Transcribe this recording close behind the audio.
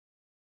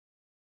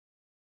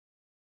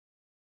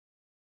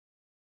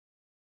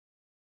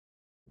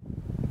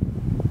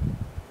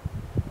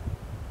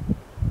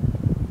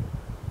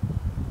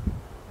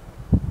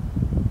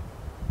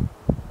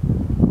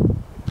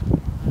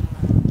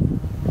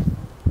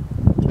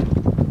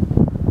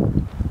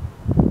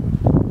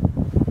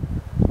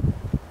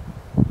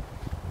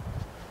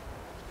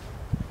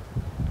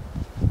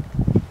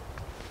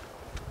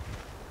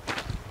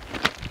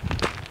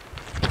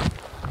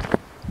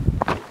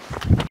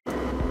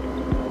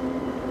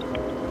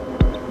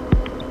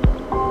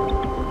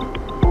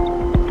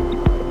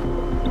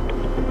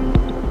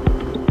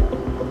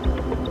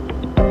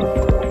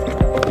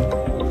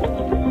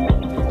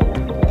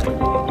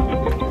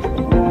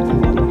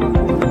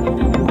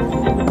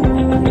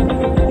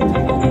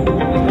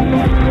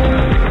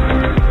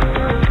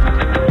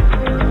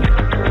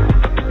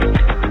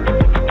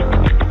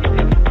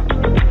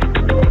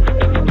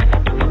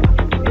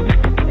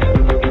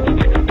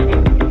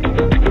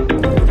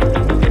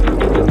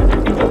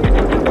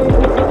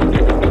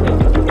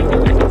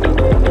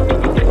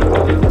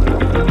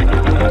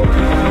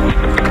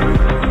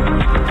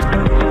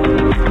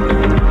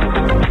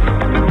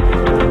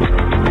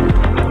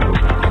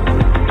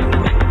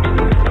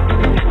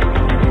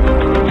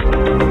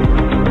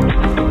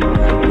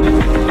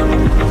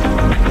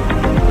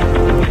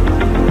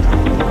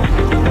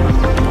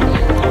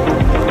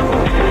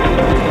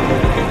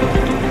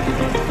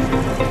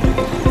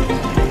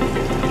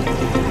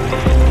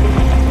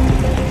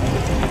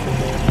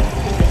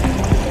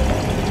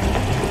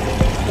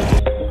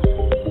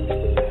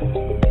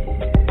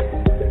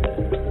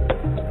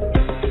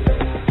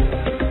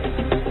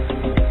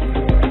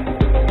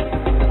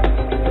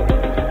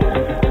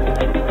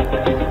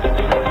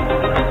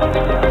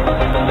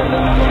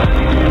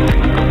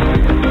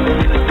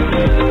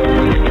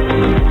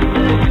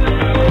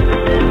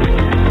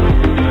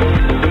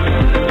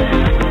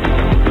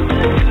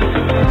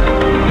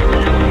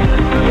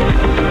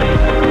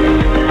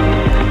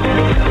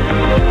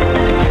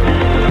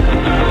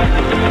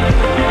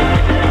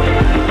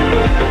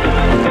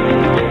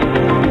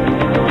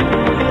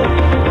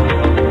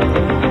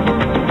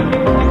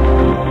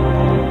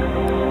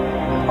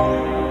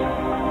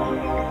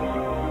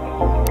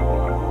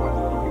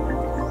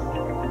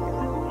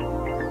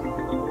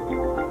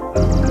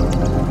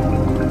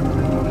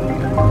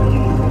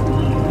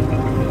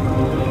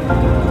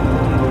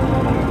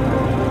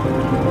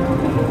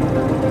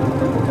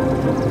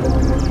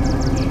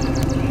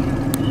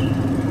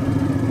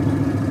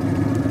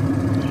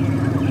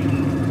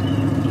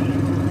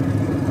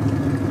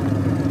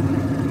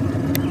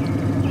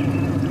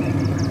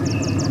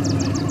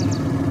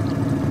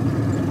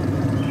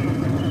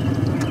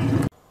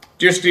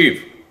Dear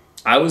Steve,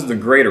 I was the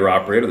grader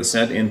operator that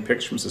sent in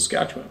pics from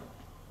Saskatchewan.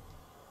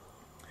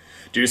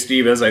 Dear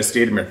Steve, as I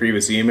stated in my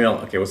previous email,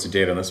 okay, what's the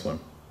date on this one?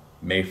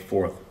 May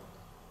 4th.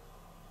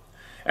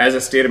 As I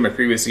stated in my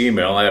previous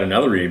email, I had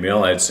another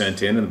email I had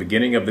sent in the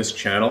beginning of this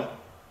channel,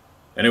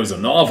 and it was a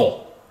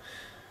novel.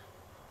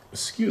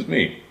 Excuse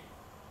me.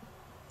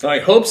 I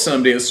hope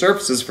someday it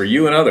surfaces for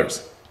you and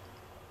others.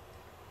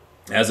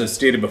 As I've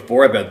stated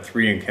before, I've had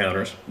 3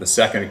 encounters. The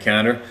second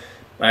encounter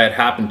had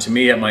happened to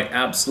me at my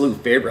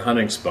absolute favorite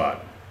hunting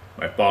spot.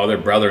 My father,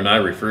 brother, and I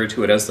refer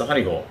to it as the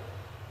honey hole.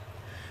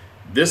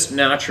 This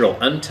natural,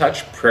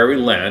 untouched prairie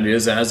land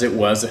is as it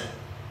was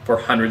for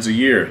hundreds of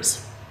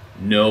years.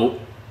 No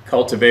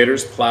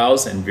cultivators,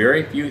 plows, and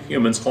very few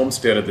humans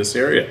homesteaded this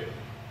area.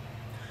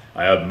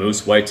 I have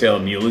moose, whitetail,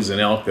 muleys, and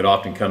elk that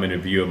often come into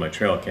view of my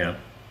trail camp.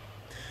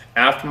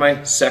 After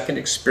my second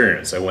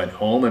experience, I went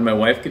home and my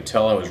wife could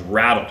tell I was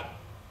rattled,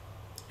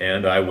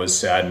 and I was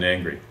sad and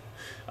angry.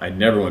 I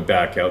never went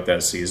back out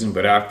that season,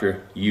 but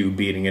after you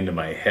beating into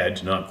my head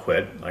to not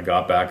quit, I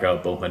got back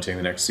out bow hunting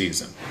the next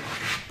season.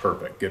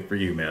 Perfect. Good for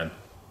you, man.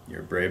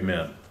 You're a brave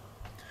man.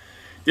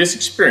 This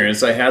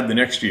experience I had the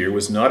next year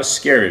was not a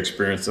scary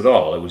experience at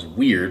all. It was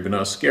weird, but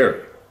not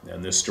scary.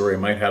 And this story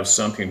might have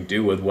something to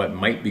do with what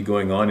might be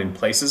going on in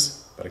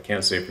places, but I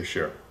can't say for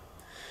sure.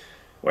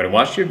 When I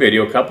watched your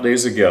video a couple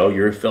days ago,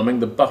 you were filming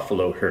the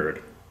buffalo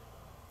herd.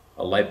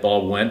 A light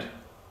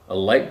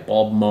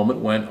bulb moment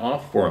went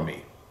off for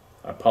me.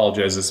 I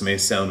apologize, this may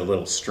sound a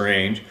little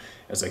strange,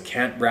 as I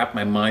can't wrap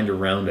my mind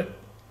around it.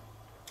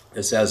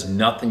 This has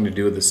nothing to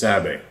do with the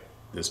Sabe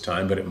this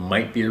time, but it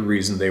might be a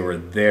reason they were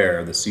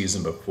there the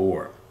season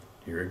before.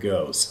 Here it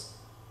goes.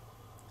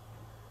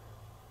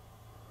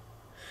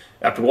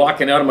 After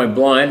walking out of my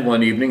blind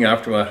one evening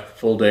after a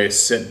full day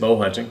sit bow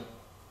hunting,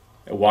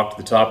 I walked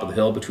to the top of the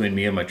hill between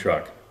me and my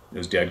truck. It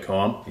was dead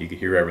calm. You could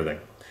hear everything.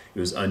 It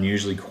was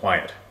unusually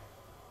quiet,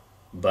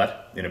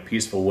 but in a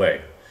peaceful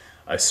way.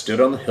 I stood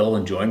on the hill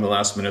enjoying the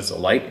last minutes of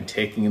light and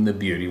taking in the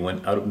beauty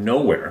when out of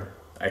nowhere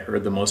I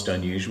heard the most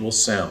unusual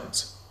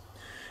sounds.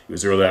 It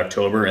was early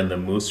October and the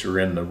moose were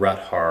in the rut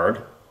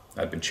hard.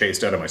 I'd been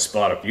chased out of my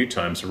spot a few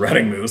times for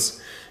rutting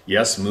moose.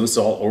 Yes, moose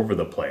all over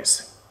the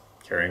place.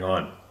 Carrying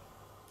on.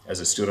 As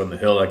I stood on the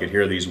hill, I could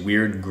hear these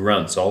weird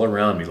grunts all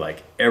around me,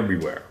 like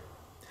everywhere.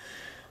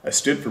 I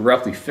stood for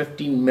roughly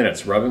 15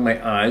 minutes, rubbing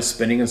my eyes,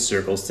 spinning in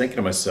circles, thinking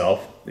to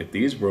myself, if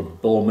these were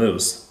bull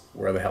moose,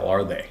 where the hell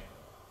are they?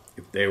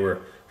 If they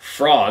were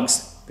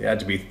frogs, they had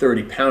to be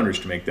 30-pounders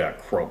to make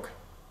that croak.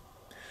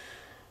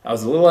 I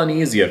was a little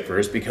uneasy at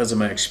first because of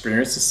my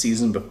experience the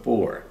season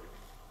before,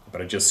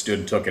 but I just stood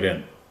and took it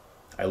in.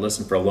 I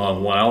listened for a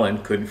long while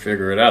and couldn't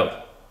figure it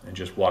out, and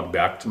just walked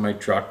back to my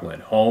truck,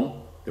 went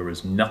home. There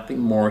was nothing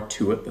more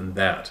to it than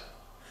that.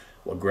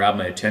 What grabbed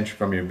my attention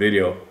from your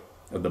video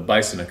of the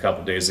bison a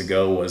couple days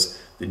ago was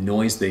the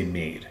noise they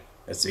made.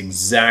 That's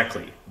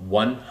exactly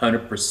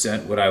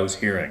 100% what I was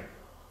hearing.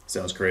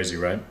 Sounds crazy,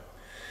 right?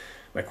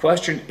 My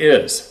question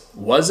is,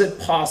 was it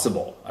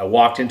possible I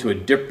walked into a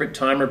different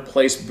time or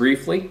place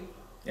briefly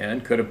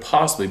and could have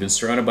possibly been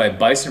surrounded by a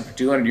bison for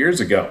 200 years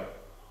ago?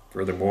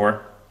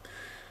 Furthermore,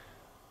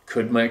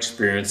 could my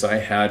experience I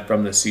had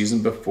from the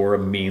season before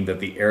mean that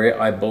the area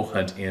I bow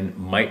hunt in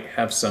might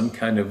have some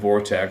kind of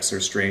vortex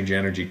or strange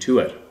energy to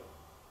it?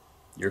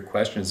 Your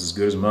question is as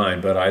good as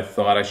mine, but I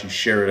thought I should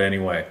share it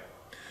anyway.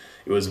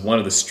 It was one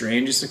of the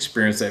strangest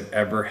experiences I've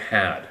ever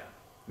had.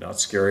 Not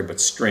scary,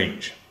 but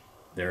strange.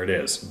 There it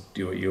is.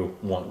 Do what you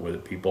want with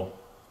it, people.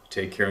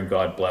 Take care and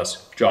God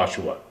bless.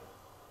 Joshua.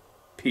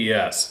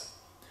 P.S.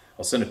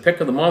 I'll send a pic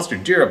of the monster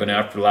deer I've been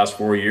after the last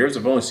 4 years.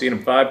 I've only seen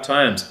him 5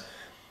 times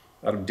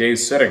out of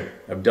days sitting.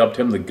 I've dubbed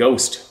him the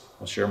Ghost.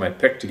 I'll share my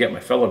pic to get my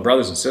fellow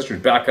brothers and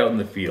sisters back out in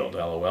the field.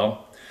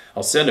 LOL.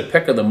 I'll send a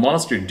pic of the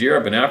monster deer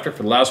I've been after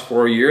for the last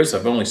 4 years.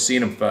 I've only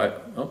seen him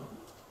 5... Oh,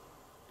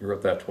 you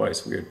wrote that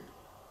twice. Weird.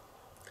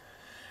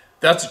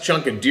 That's a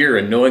chunk of deer,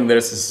 and knowing that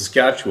it's in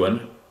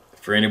Saskatchewan,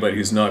 for anybody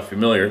who's not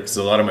familiar, because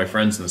a lot of my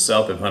friends in the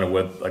south have hunted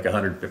with like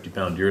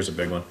 150-pound deer is a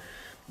big one.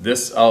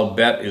 This, I'll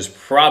bet, is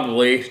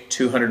probably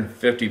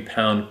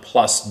 250-pound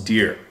plus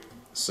deer.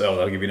 So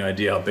that'll give you an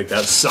idea how big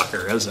that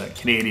sucker is, that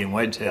Canadian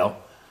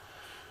whitetail.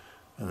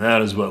 And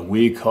that is what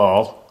we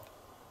call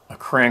a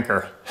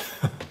cranker.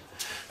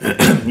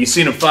 You've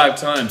seen him 5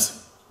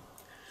 times.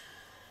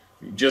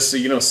 Just so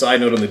you know,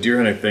 side note on the deer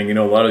hunting thing, you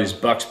know, a lot of these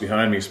bucks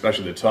behind me,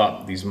 especially the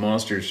top, these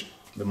monsters,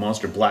 the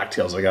monster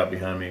blacktails I got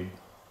behind me,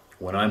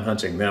 when I'm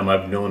hunting them,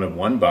 I've known of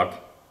one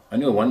buck. I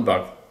knew of one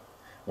buck,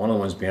 one of the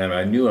ones behind me.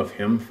 I knew of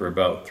him for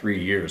about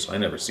 3 years. I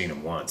never seen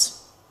him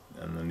once.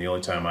 And then the only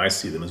time I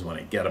see them is when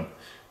I get them.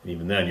 And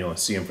even then, you only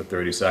see him for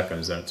 30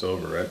 seconds, then it's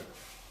over, right?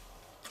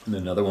 And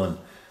another one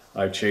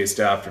I've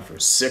chased after for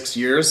 6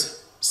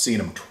 years,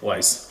 seen him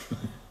twice.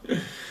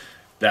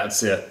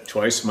 That's it,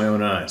 twice with my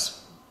own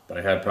eyes. But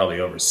I had probably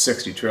over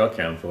 60 trail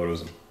cam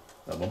photos of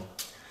them.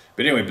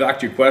 But anyway, back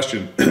to your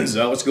question. Is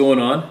that what's going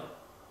on?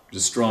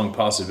 There's a strong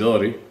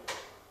possibility,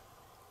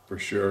 for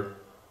sure.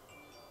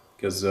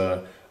 Because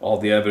all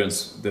the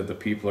evidence that the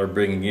people are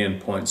bringing in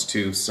points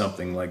to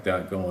something like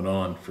that going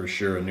on for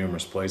sure in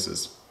numerous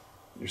places.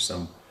 There's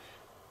some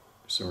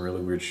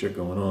really weird shit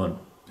going on.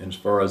 And as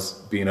far as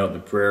being out in the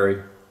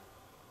prairie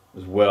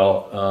as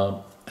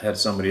well, I had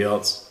somebody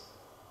else,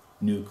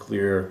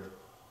 nuclear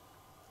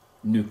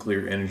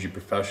energy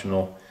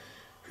professional,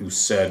 who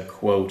said,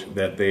 quote,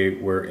 that they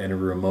were in a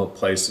remote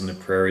place in the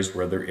prairies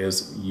where there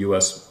is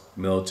U.S.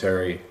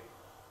 military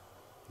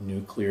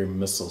nuclear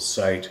missile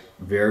site,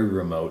 very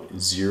remote,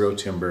 zero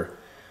timber,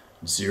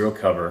 zero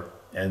cover,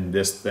 and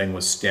this thing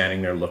was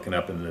standing there looking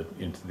up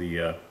into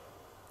the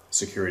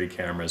security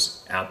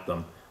cameras at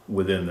them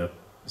within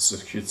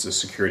it's a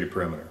security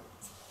perimeter.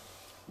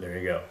 There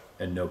you go.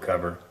 And no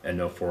cover and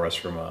no forest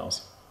for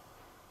miles.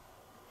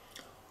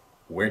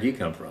 Where'd he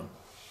come from?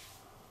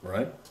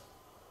 Right?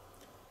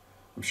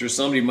 I'm sure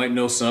somebody might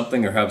know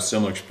something or have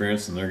some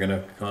experience, and they're going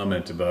to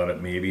comment about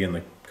it maybe in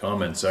the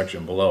comment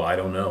section below. I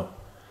don't know.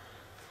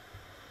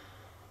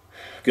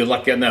 Good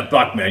luck getting that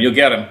buck, man. You'll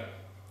get him.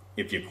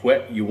 If you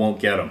quit, you won't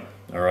get him.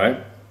 All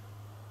right?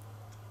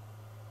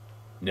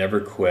 Never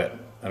quit.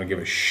 I don't give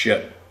a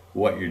shit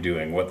what you're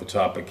doing, what the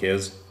topic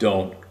is.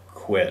 Don't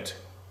quit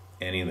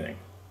anything.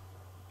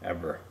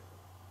 Ever.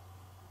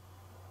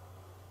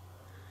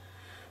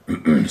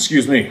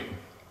 Excuse me.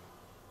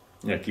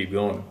 Yeah, keep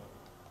going.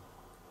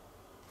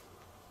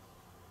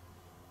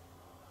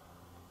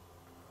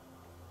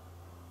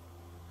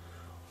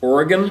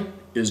 Oregon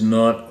is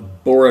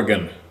not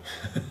Boregon.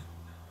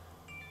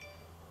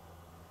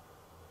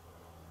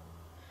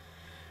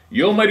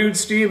 Yo, my dude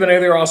Steve and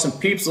other awesome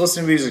peeps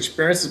listening to these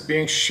experiences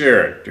being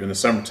shared. During the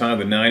summertime of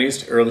the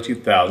 90s to early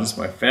 2000s,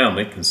 my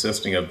family,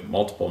 consisting of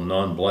multiple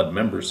non-blood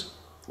members,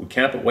 would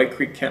camp at White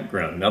Creek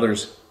Campground and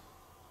others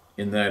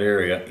in that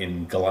area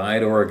in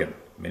Glide, Oregon.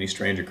 Many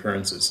strange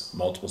occurrences,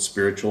 multiple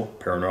spiritual,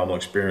 paranormal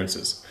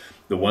experiences.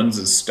 The ones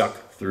that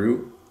stuck,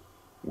 though,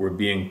 were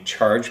being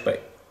charged by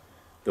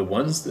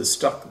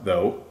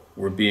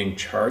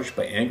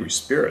angry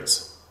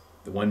spirits.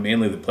 The one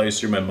mainly that plays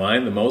through my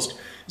mind the most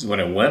is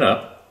when I went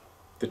up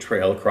the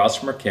trail across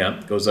from our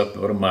camp, goes up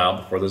about a mile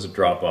before there's a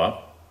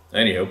drop-off.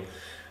 Anywho,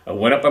 I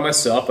went up by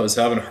myself. I was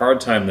having a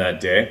hard time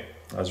that day.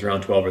 I was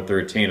around 12 or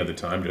 13 at the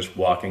time, just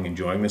walking,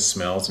 enjoying the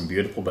smells and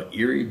beautiful but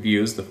eerie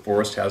views the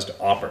forest has to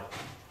offer.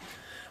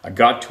 I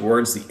got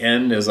towards the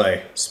end as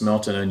I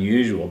smelt an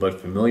unusual but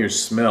familiar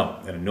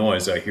smell and a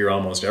noise I hear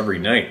almost every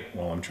night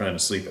while I'm trying to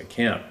sleep at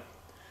camp.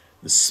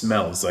 The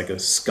smell is like a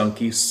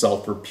skunky,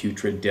 sulfur,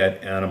 putrid,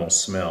 dead animal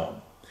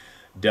smell.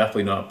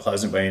 Definitely not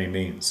pleasant by any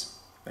means.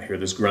 I hear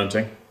this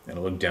grunting, and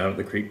I look down at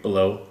the creek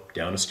below,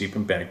 down a steep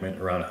embankment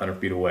around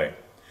 100 feet away.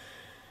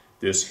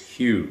 This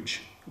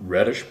huge,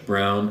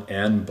 reddish-brown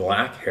and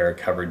black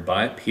hair-covered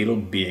bipedal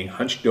being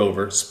hunched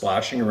over,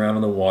 splashing around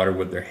in the water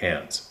with their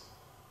hands.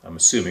 I'm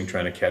assuming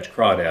trying to catch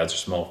crawdads or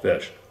small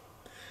fish.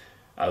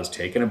 I was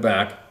taken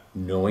aback,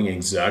 knowing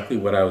exactly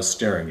what I was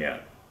staring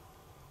at.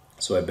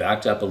 So I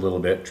backed up a little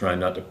bit, trying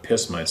not to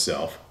piss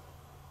myself,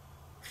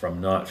 from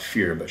not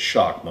fear, but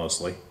shock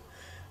mostly.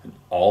 And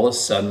all of a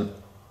sudden,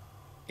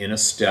 in a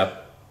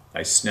step,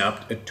 I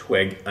snapped a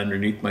twig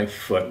underneath my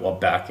foot while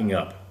backing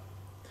up.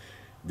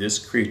 This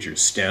creature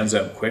stands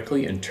up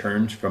quickly and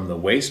turns from the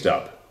waist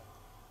up.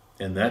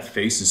 And that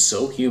face is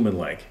so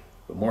human-like,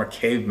 but more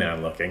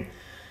caveman-looking,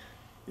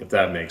 if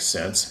that makes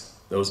sense.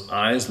 Those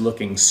eyes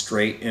looking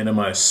straight into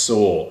my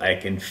soul. I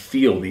can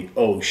feel the,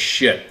 oh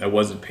shit, I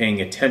wasn't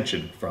paying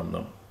attention from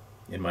them.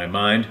 In my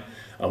mind,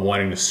 I'm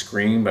wanting to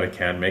scream, but I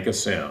can't make a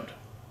sound.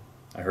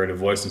 I heard a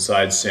voice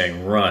inside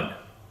saying, run.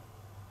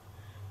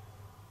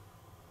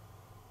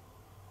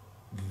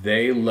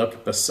 They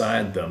look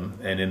beside them,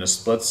 and in a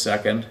split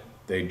second,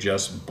 they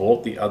just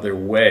bolt the other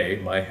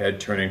way, my head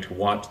turning to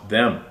watch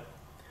them.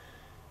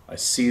 I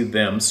see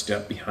them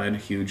step behind a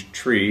huge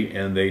tree,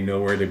 and they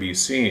nowhere to be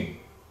seen.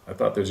 I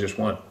thought there was just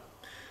one.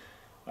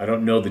 I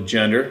don't know the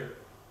gender,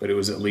 but it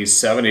was at least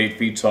 7 to 8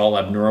 feet tall,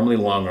 abnormally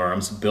long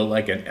arms, built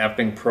like an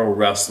effing pro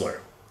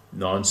wrestler.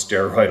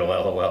 Non-steroidal,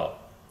 LOL.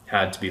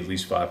 Had to be at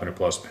least 500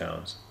 plus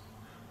pounds.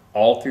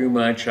 All through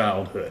my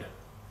childhood,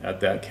 at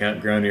that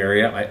campground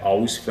area, I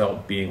always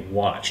felt being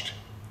watched,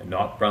 and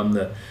not from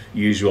the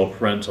usual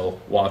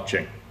parental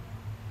watching.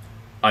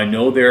 I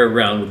know they're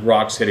around with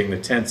rocks hitting the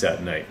tents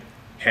at night,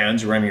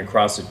 hands running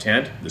across the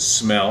tent, the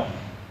smell.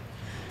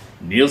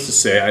 Needless to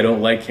say, I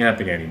don't like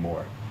camping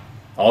anymore.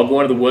 I'll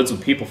go into the woods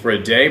with people for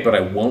a day, but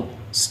I won't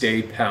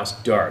stay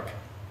past dark.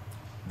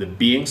 The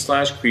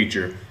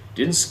being/creature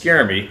didn't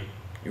scare me,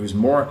 it was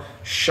more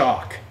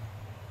shock.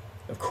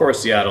 Of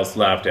course the adults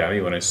laughed at me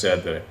when I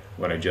said that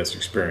what I just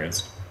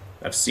experienced.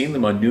 I've seen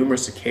them on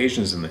numerous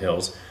occasions in the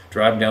hills,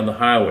 driving down the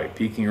highway,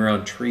 peeking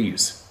around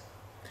trees.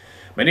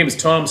 My name is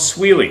Tom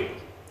Sweely.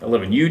 I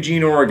live in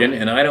Eugene, Oregon,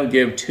 and I don't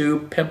give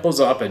two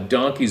pimples off a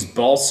donkey's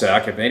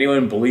ballsack if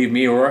anyone believe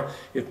me or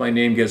if my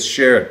name gets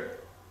shared.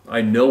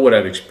 I know what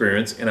I've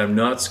experienced, and I'm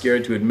not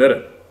scared to admit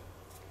it.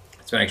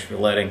 Thanks for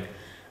letting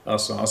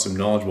us awesome,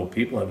 knowledgeable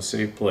people have a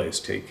safe place.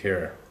 Take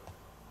care.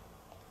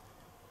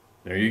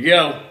 There you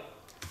go.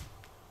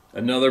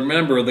 Another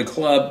member of the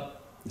club.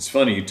 It's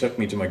funny, you took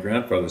me to my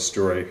grandfather's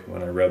story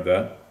when I read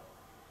that.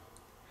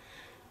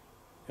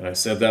 And I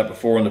said that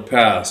before in the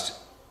past.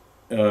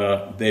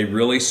 They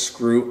really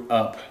screw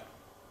up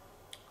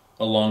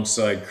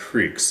alongside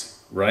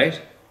creeks,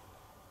 right?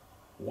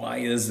 Why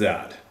is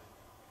that?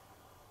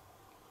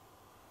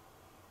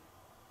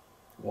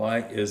 Why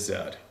is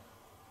that?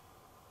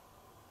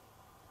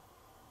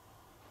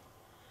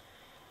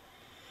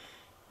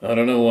 I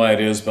don't know why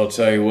it is, but I'll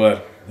tell you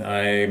what.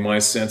 My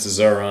senses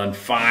are on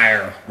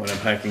fire when I'm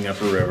hiking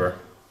up a river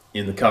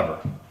in the cover.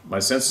 My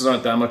senses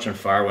aren't that much on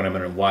fire when I'm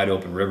in a wide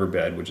open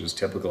riverbed, which is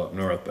typical up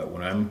north. But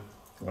when I'm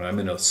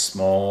in a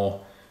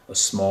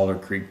smaller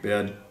creek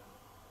bed,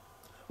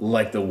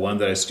 like the one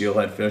that I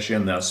steelhead fish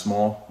in, that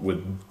small,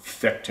 with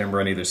thick timber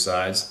on either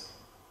sides,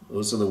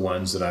 those are the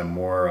ones that I'm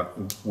more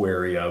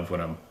wary of when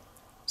I'm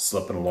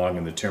slipping along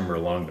in the timber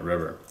along the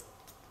river,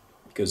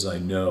 because I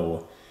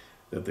know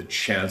that the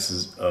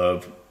chances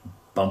of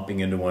bumping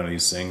into one of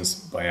these things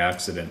by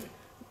accident,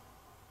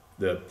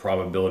 the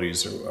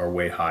probabilities are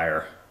way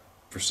higher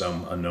for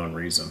some unknown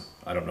reason.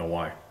 I don't know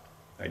why.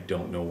 I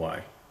don't know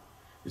why.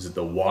 Is it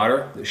the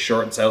water that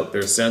shorts out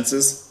their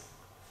senses?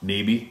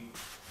 Maybe.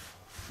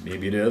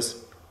 Maybe it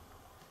is.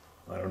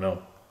 I don't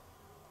know.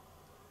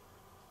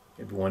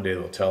 Maybe one day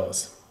they'll tell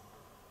us.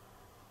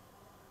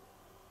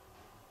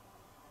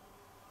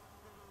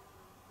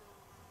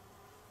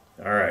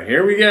 All right,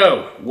 here we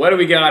go. What do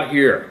we got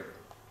here?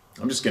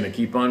 I'm just going to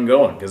keep on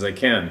going because I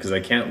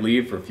can't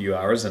leave for a few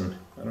hours, and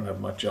I don't have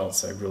much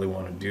else I really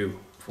want to do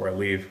before I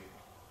leave.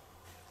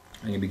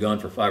 I'm going to be gone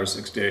for 5 or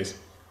 6 days.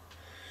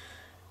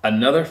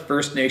 Another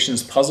First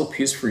Nations puzzle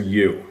piece for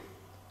you.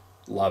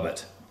 Love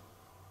it.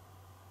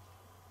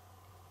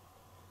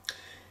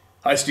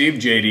 Hi Steve,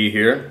 JD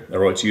here. I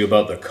wrote to you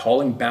about the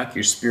Calling Back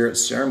Your Spirit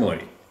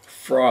ceremony,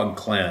 Frog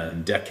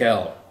Clan,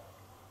 Dekel.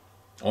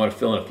 I want to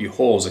fill in a few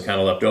holes that kind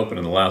of left open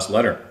in the last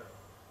letter.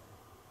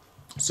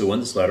 So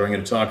in this letter, I'm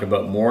going to talk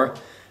about more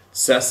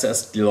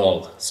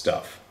Sesesdlol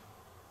stuff.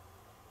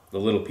 The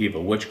little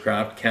people,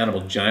 witchcraft,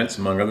 cannibal giants,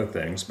 among other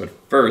things.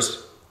 But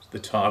first, the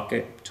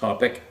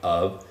topic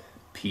of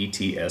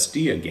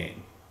PTSD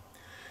again.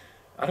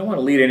 I don't want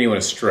to lead anyone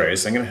astray,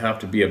 so I'm going to have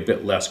to be a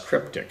bit less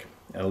cryptic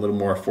and a little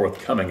more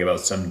forthcoming about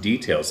some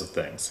details of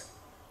things.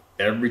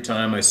 Every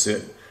time I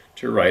sit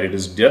to write, it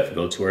is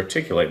difficult to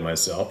articulate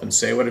myself and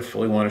say what I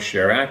fully want to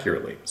share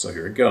accurately. So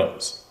here it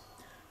goes.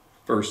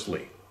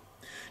 Firstly,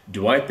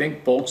 do I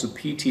think folks with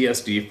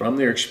PTSD from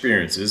their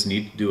experiences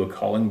need to do a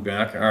calling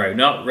back? All right,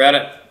 no,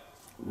 Reddit.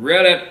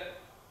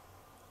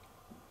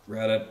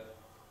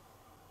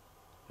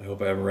 I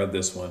hope I haven't read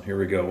this one. Here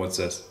we go. What's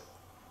this?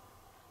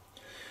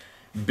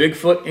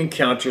 Bigfoot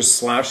encounters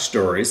 /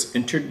 stories,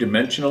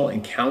 interdimensional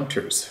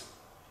encounters.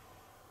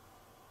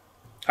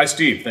 Hi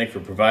Steve, thanks for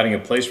providing a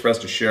place for us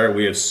to share what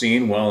we have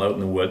seen while out in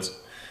the woods.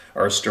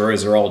 Our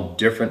stories are all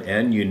different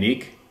and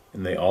unique,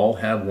 and they all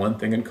have one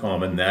thing in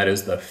common, that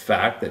is the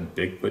fact that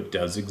Bigfoot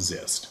does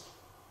exist.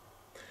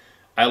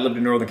 I lived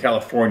in Northern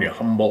California,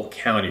 Humboldt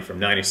County, from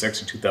 96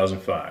 to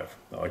 2005.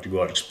 I like to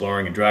go out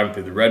exploring and driving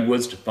through the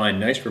redwoods to find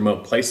nice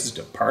remote places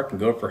to park and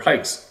go for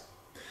hikes.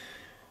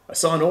 I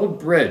saw an old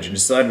bridge and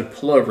decided to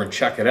pull over and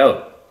check it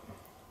out.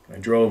 I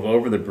drove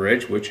over the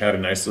bridge, which had a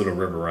nice little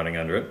river running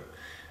under it.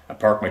 I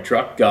parked my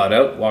truck, got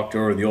out, walked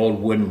over the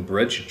old wooden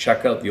bridge to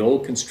check out the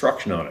old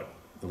construction on it.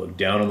 I looked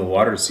down on the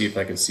water to see if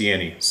I could see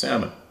any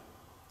salmon.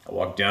 I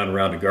walked down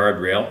around a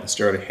guardrail and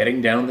started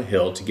heading down the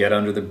hill to get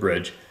under the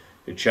bridge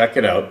to check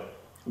it out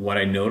when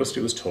I noticed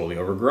it was totally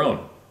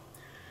overgrown.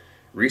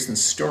 Recent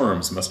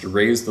storms must have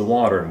raised the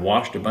water and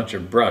washed a bunch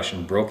of brush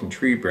and broken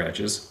tree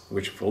branches,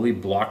 which fully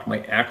blocked my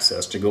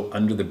access to go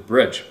under the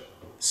bridge.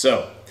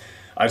 So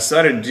I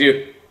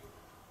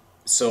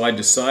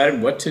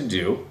decided what to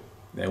do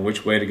and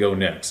which way to go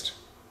next.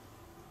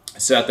 I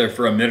sat there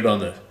for a minute on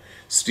the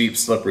steep,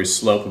 slippery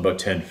slope about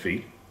 10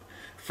 feet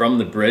from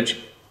the bridge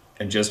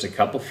and just a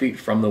couple feet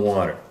from the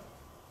water.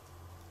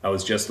 I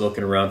was just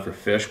looking around for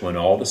fish when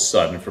all of a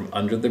sudden, from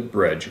under the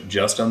bridge,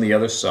 just on the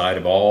other side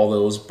of all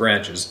those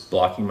branches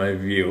blocking my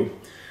view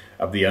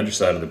of the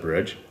underside of the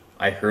bridge,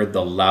 I heard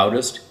the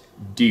loudest,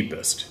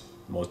 deepest,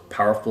 most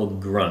powerful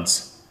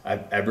grunts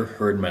I've ever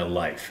heard in my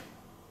life.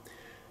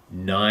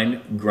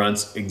 9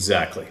 grunts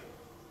exactly.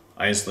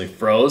 I instantly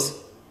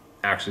froze,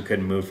 actually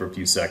couldn't move for a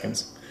few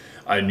seconds.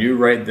 I knew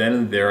right then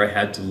and there I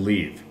had to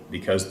leave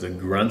because the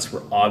grunts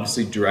were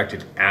obviously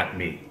directed at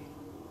me.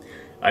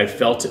 I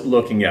felt it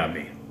looking at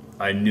me.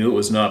 I knew it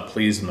was not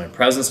pleased with my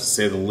presence, to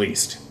say the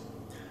least.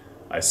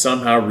 I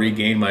somehow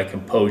regained my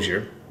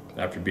composure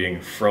after being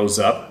froze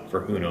up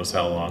for who knows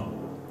how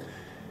long.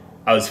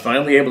 I was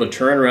finally able to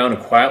turn around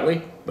and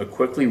quietly but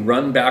quickly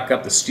run back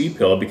up the steep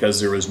hill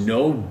because there was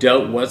no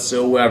doubt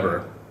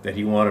whatsoever that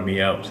he wanted me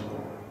out.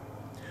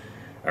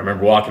 I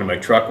remember walking to my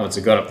truck once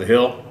I got up the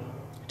hill,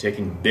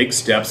 taking big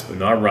steps but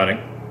not running.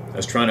 I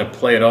was trying to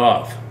play it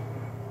off.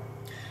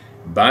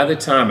 By the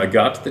time I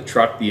got to the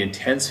truck, the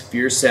intense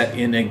fear set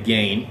in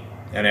again,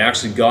 and I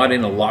actually got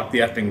in and locked the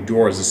effing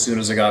doors as soon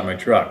as I got in my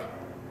truck.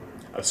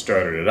 I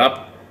started it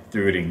up,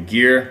 threw it in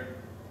gear,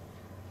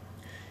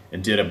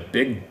 and did a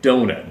big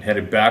donut and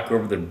headed back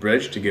over the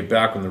bridge to get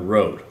back on the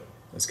road.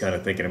 I was kind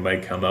of thinking it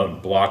might come out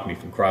and block me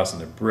from crossing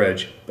the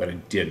bridge, but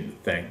it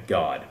didn't, thank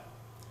God.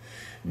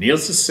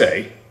 Needless to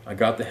say, I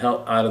got the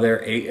hell out of there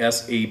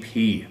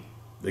ASAP.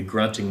 The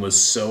grunting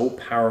was so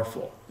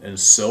powerful and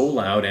so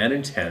loud and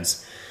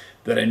intense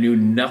that I knew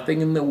nothing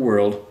in the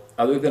world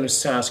other than a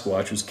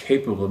Sasquatch was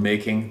capable of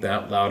making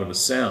that loud of a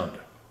sound.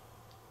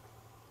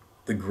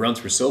 The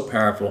grunts were so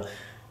powerful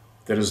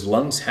that his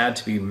lungs had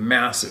to be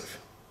massive,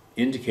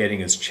 indicating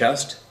his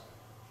chest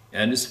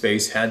and his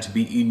face had to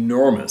be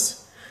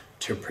enormous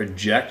to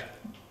project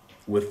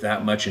with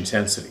that much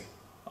intensity.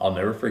 I'll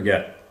never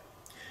forget.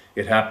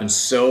 It happened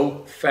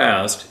so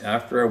fast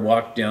after I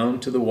walked down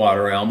to the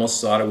water I almost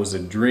thought it was a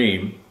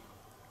dream,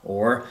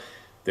 or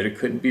that it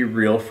couldn't be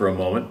real for a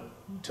moment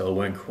until it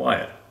went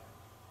quiet.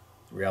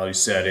 Reality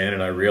set in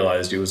and I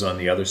realized it was on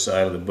the other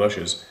side of the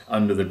bushes,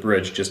 under the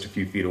bridge just a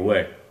few feet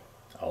away.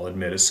 I'll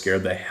admit it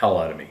scared the hell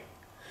out of me.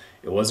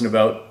 I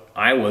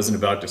wasn't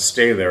about to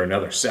stay there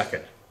another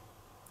second.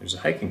 There's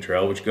a hiking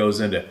trail which goes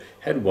into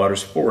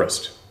Headwaters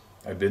Forest.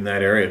 I've been in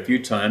that area a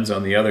few times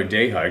on the other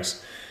day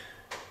hikes,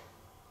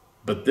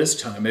 but this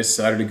time I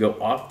decided to go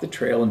off the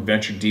trail and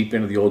venture deep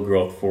into the old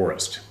growth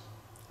forest.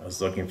 I was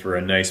looking for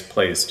a nice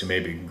place to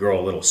maybe grow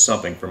a little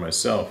something for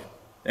myself.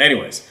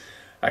 Anyways,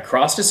 I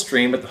crossed a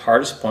stream at the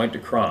hardest point to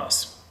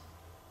cross,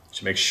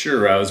 to make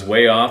sure I was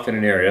way off in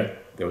an area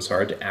that was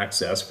hard to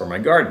access for my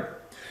garden.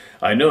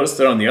 I noticed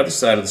that on the other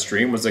side of the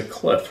stream was a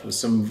cliff with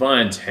some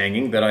vines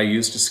hanging that I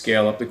used to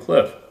scale up the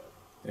cliff.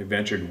 I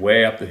ventured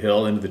way up the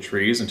hill into the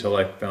trees until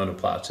I found a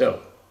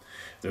plateau.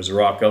 There's a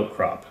rock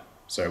outcrop,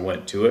 so I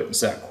went to it and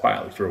sat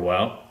quietly for a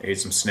while, ate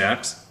some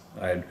snacks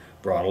I had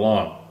brought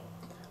along.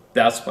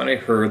 That's when I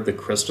heard the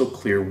crystal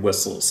clear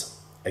whistles.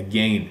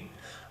 Again,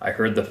 I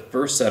heard the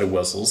first set of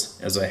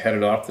whistles as I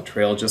headed off the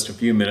trail just a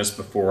few minutes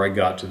before I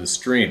got to the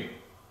stream.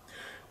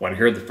 When I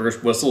heard the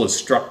first whistle, it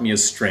struck me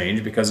as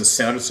strange because it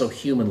sounded so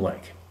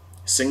human-like.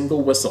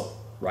 Single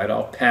whistle, right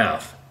off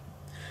path.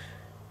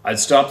 I'd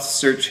stopped to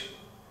search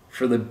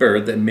for the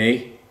bird that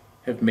may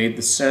have made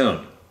the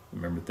sound. I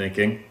remember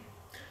thinking,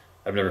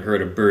 I've never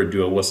heard a bird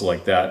do a whistle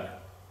like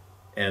that,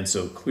 and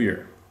so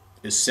clear.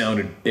 It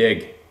sounded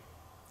big.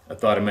 I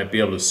thought I might be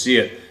able to see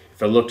it.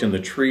 If I looked in the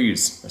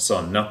trees, I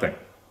saw nothing.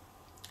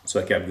 So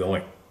I kept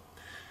going.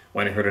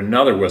 When I heard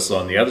another whistle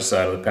on the other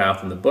side of the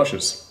path in the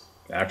bushes,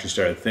 I actually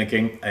started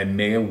thinking I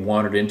may have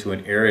wandered into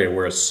an area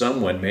where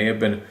someone may have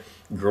been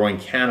growing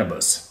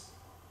cannabis.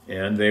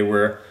 And there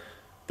were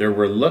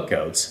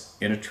lookouts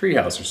in a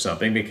treehouse or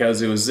something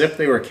because it was as if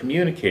they were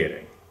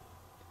communicating.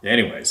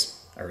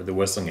 Anyways, I heard the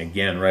whistling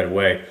again right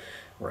away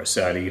where I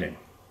sat eating.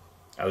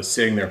 I was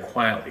sitting there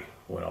quietly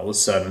when all of a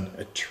sudden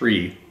a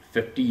tree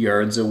 50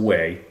 yards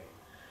away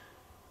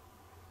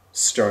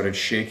started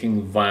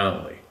shaking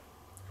violently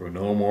for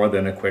no more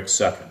than a quick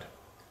second.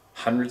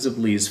 Hundreds of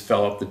leaves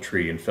fell off the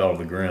tree and fell to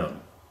the ground.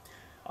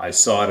 I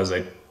saw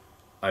it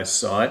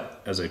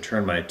as I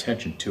turned my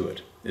attention to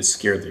it. It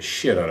scared the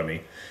shit out of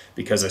me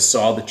because I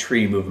saw the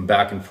tree moving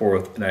back and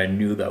forth and I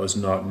knew that was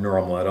not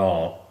normal at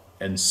all.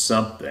 And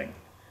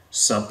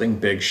something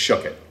big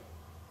shook it.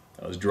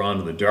 I was drawn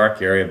to the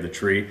dark area of the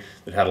tree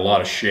that had a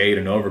lot of shade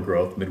and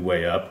overgrowth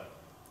midway up.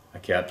 I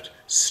kept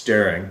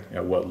staring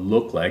at what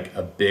looked like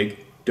a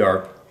big,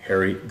 dark,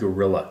 hairy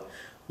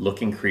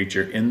gorilla-looking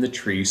creature in the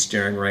tree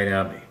staring right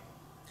at me.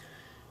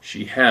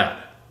 She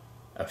had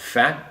a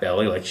fat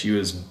belly like she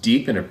was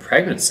deep in a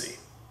pregnancy.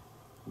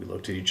 We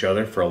looked at each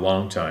other for a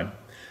long time.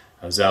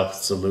 I was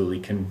absolutely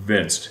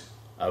convinced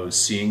I was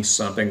seeing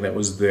something that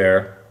was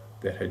there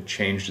that had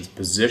changed its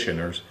position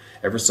or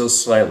ever so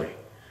slightly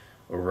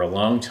over a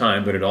long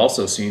time, but it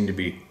also seemed to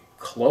be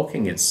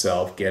cloaking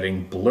itself,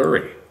 getting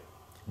blurry,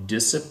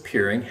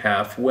 disappearing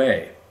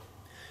halfway.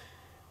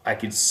 I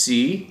could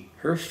see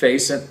her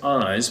face and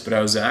eyes, but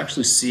I was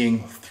actually seeing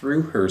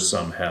through her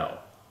somehow.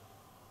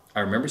 I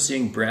remember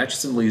seeing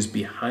branches and leaves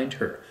behind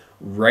her,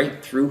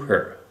 right through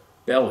her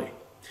belly,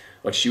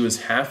 like she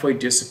was halfway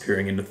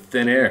disappearing into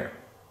thin air.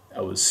 I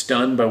was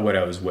stunned by what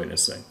I was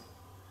witnessing.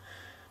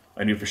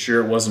 I knew for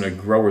sure it wasn't a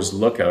grower's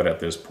lookout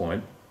at this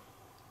point.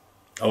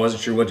 I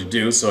wasn't sure what to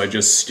do, so I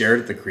just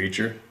stared at the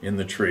creature in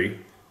the tree,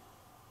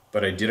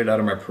 but I did it out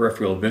of my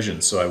peripheral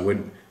vision so it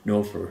wouldn't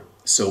know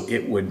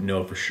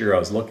for sure I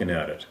was looking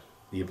at it,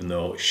 even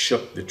though it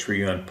shook the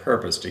tree on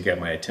purpose to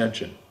get my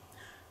attention.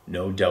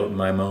 No doubt in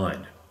my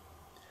mind.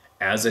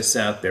 As I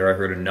sat there, I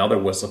heard another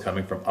whistle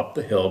coming from up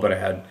the hill, but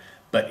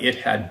it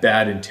had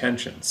bad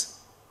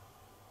intentions.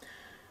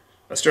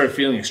 I started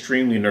feeling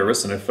extremely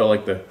nervous, and I felt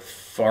like the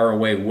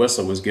faraway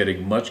whistle was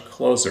getting much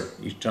closer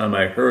each time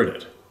I heard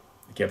it.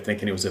 I kept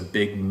thinking it was a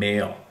big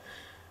male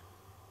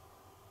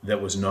that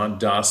was not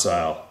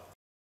docile,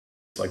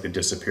 like the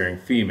disappearing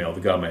female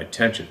that got my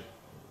attention.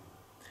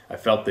 I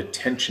felt the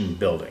tension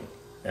building,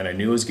 and I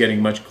knew it was getting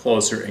much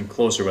closer and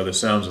closer by the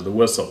sounds of the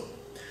whistle.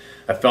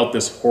 I felt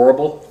this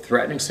horrible,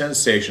 threatening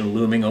sensation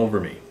looming over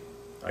me.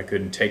 I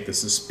couldn't take the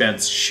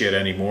suspense shit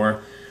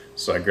anymore,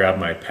 so I grabbed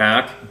my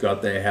pack and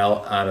got the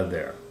hell out of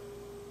there.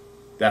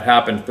 That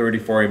happened 30,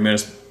 40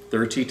 minutes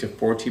 30 to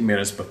 40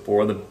 minutes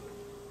before the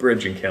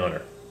bridge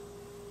encounter.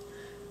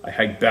 I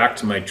hiked back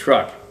to my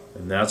truck,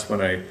 and that's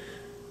when I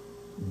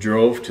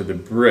drove to the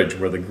bridge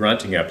where the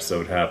grunting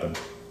episode happened.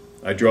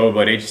 I drove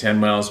about 8 to 10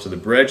 miles to the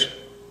bridge.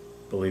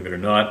 Believe it or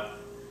not,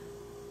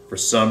 for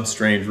some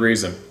strange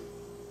reason,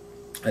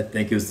 I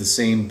think it was the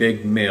same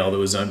big male that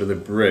was under the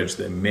bridge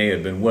that may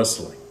have been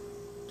whistling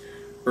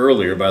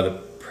earlier by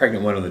the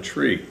pregnant one in the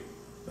tree.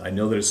 I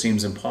know that it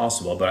seems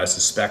impossible, but I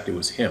suspect it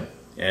was him,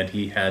 and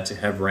he had to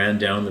have ran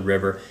down the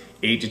river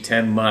 8 to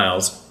 10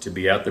 miles to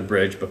be at the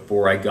bridge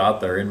before I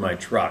got there in my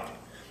truck,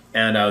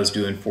 and I was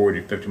doing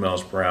 40 to 50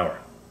 miles per hour.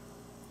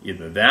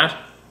 Either that,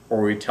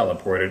 or we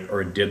teleported,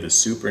 or did the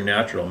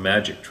supernatural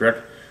magic trick,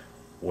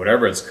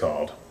 whatever it's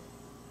called.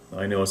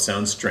 I know it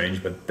sounds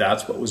strange, but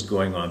that's what was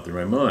going on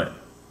through my mind.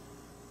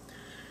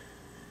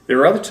 There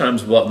were other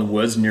times while out in the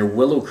woods near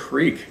Willow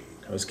Creek.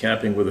 I was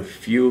camping with a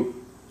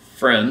few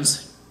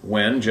friends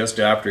when, just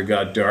after it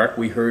got dark,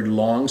 we heard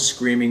long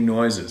screaming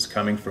noises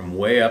coming from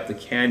way up the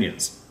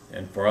canyons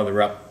and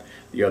farther up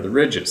the other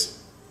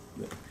ridges.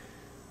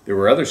 There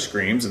were other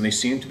screams, and they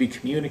seemed to be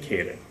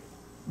communicating.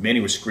 Many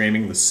were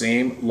screaming the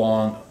same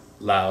long,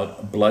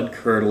 loud,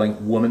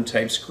 blood-curdling,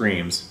 woman-type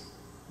screams,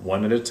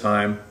 one at a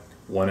time,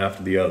 one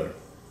after the other.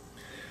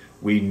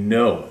 We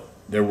know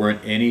there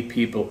weren't any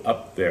people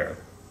up there.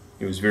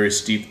 It was very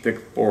steep, thick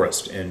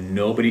forest, and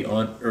nobody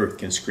on earth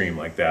can scream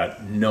like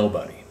that.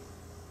 Nobody.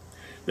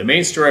 The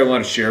main story I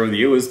want to share with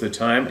you is the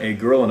time a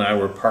girl and I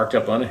were parked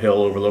up on a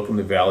hill overlooking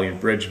the valley in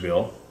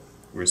Bridgeville.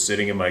 We were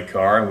sitting in my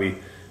car, and we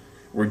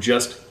were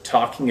just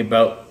talking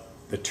about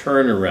the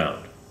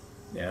turnaround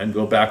and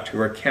go back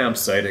to our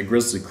campsite at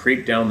Grizzly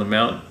Creek down the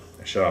mountain.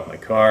 I shut my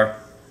car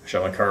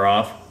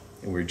off,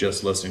 and we were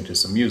just listening to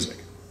some music.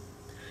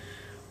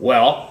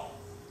 Well,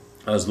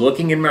 I was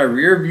looking in my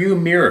rear view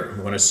mirror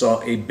when I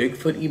saw a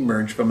Bigfoot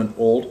emerge from an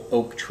old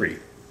oak tree.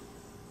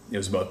 It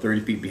was about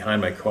 30 feet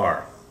behind my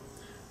car.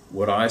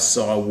 What I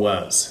saw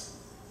was,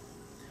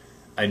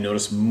 I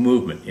noticed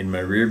movement in my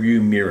rear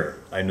view mirror.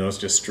 I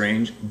noticed a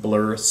strange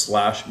blur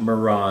 /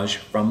 mirage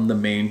from the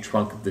main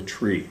trunk of the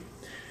tree.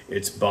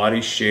 Its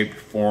body-shaped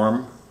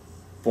formed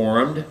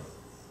from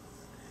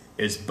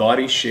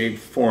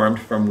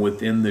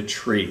within the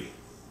tree.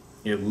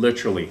 It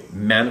literally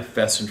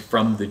manifested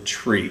from the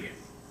tree.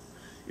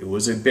 It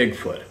was a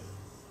Bigfoot.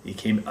 He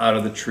came out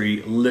of the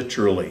tree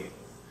literally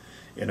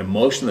in a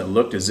motion that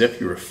looked as if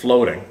he were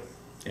floating,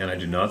 and I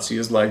did not see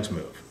his legs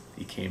move.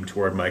 He came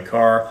toward my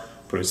car,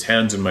 put his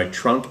hands in my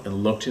trunk,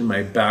 and looked in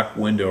my back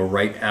window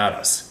right at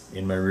us.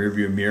 In my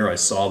rearview mirror, I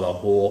saw the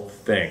whole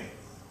thing.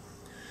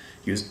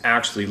 He was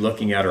actually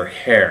looking at her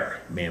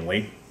hair,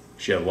 mainly.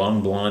 She had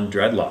long blonde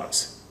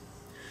dreadlocks.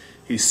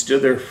 He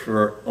stood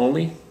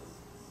only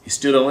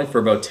for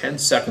about 10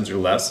 seconds or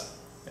less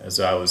as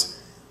I was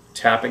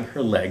tapping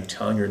her leg,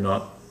 telling her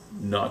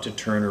not to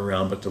turn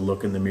around but to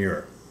look in the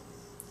mirror.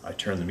 I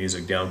turned the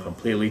music down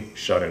completely,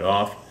 shut it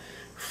off,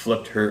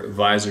 flipped her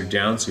visor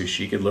down so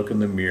she could look in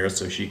the mirror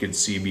so she could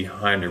see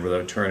behind her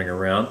without turning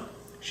around.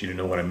 She didn't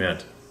know what I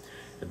meant.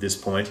 At this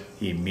point,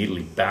 he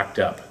immediately backed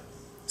up,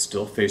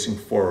 still facing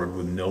forward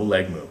with no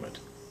leg movement.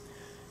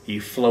 He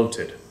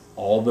floated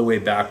all the way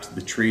back to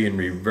the tree in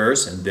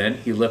reverse, and then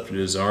he lifted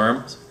his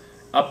arms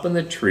up in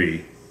the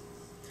tree,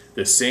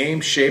 the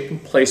same shape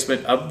and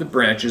placement of the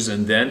branches,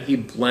 and then he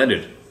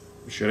blended,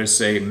 should I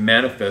say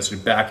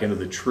manifested, back into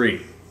the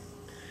tree.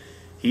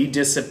 He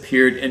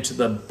disappeared into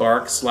the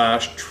bark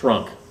 /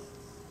 trunk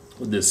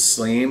with this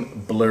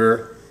same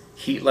blur,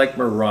 heat-like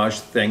mirage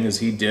thing as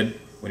he did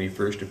when he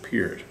first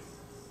appeared.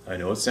 I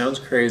know it sounds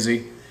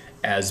crazy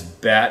as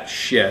bat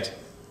shit,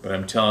 but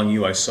I'm telling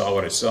you I saw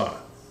what I saw.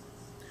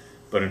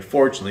 But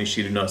unfortunately,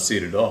 she did not see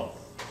it at all.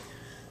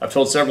 I've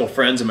told several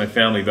friends in my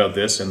family about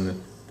this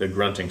and the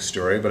grunting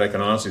story, but I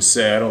can honestly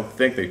say I don't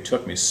think they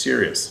took me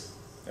serious.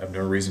 I have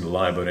no reason to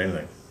lie about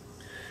anything.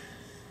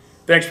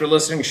 Thanks for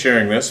listening and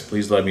sharing this.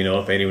 Please let me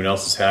know if anyone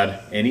else has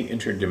had any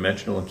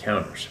interdimensional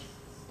encounters.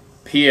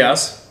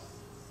 P.S.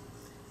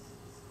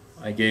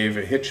 I gave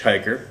a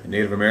hitchhiker, a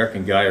Native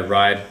American guy, a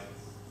ride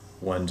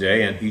one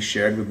day, and he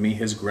shared with me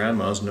his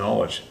grandma's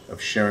knowledge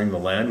of sharing the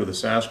land with a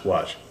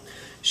Sasquatch.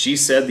 She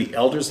said the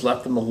elders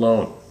left them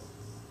alone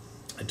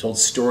and told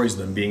stories of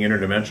them being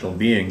interdimensional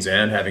beings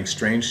and having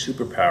strange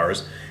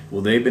superpowers.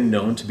 Well, they've been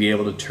known to be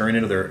able to turn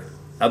into their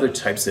other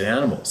types of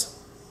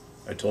animals.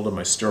 I told him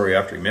my story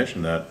after he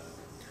mentioned that.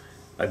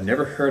 I'd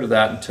never heard of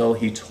that until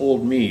he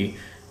told me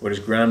what his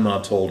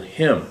grandma told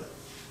him.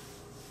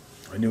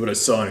 I knew what I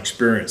saw and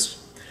experienced.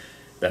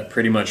 That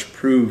pretty much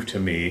proved to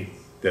me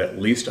that at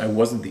least I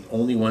wasn't the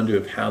only one to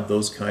have had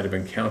those kind of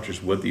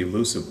encounters with the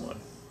elusive one.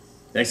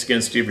 Thanks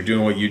again, Steve, for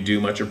doing what you do.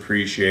 Much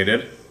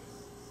appreciated.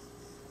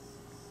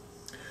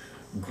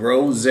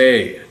 Groze,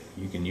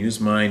 you can use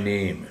my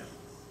name.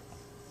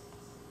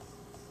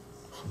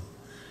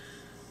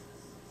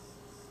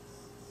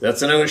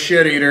 That's another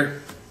shit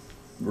eater,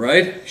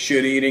 right?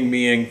 Shit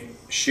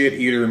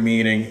eater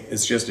meaning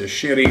it's just a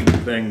shit eating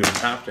thing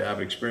to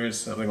have experience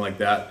something like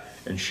that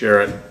and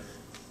share it.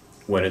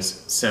 when it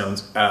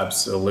sounds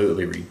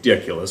absolutely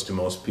ridiculous to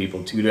most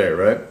people today,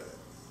 right?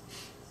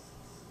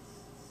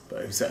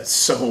 But it's that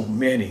so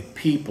many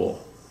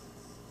people.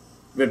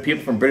 We had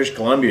people from British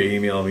Columbia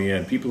email me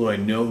in, people who I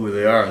know who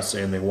they are,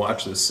 saying they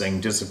watch this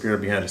thing disappear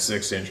behind a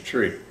 6-inch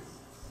tree.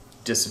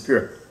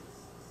 Disappear.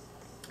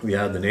 We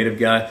had the native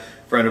guy,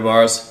 friend of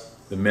ours,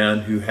 the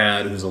man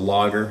who's a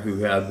logger, who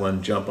had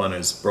one jump on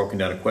his broken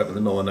down equipment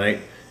in the middle of the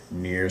night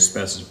near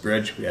Spencer's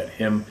Bridge. We had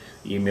him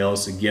email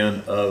us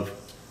again of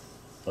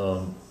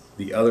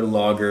the other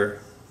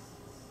logger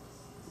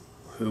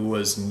who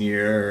was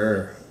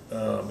near,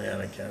 oh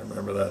man, I can't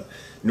remember that,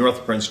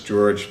 North Prince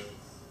George,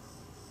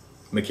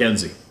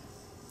 Mackenzie.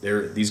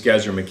 These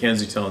guys are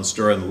Mackenzie telling the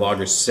story, and the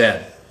logger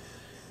said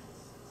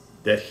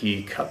that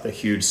he cut the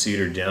huge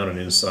cedar down, and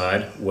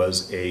inside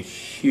was a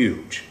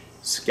huge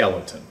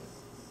skeleton.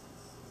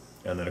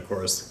 And then, of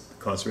course, the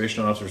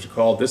conservation officers are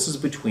called. This is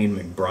between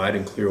McBride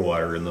and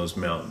Clearwater in those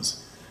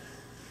mountains.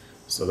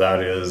 So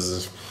that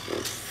is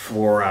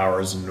 4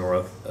 hours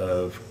north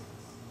of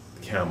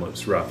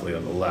Kamloops, roughly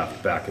on the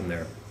left, back in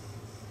there.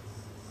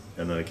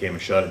 And then they came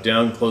and shut it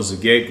down, closed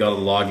the gate, got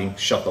the logging,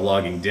 shut the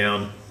logging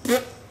down.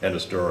 End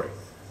of story.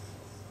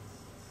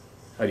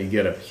 How do you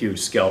get a huge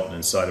skeleton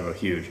inside of a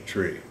huge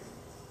tree?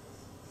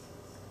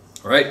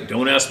 All right,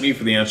 don't ask me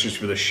for the answers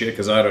for this shit,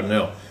 because I don't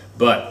know.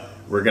 But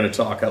we're going to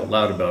talk out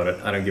loud about it.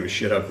 I don't give a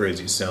shit how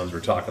crazy it sounds. We're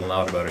talking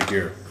loud about it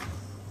here.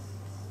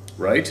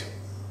 Right?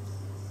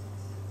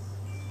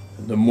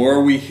 The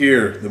more we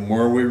hear, the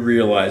more we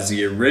realize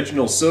the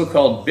original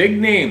so-called big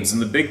names in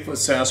the Bigfoot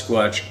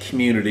Sasquatch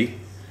community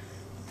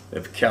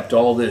have kept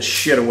all this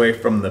shit away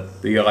from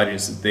the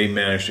audience that they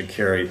managed to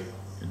carry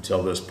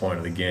until this point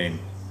of the game.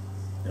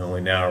 And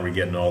only now are we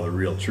getting all the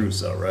real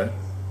truths out, right?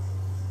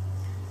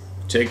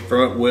 Take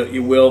from it what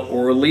you will,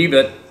 or leave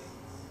it.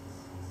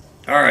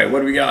 Alright, what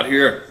do we got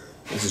here?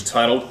 This is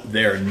titled,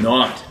 They're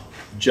Not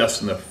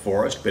Just in the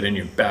Forest, but in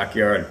Your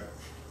Backyard.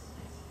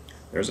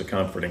 There's a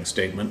comforting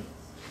statement.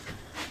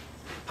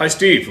 Hi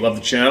Steve, love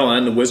the channel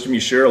and the wisdom you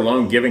share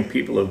along giving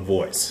people a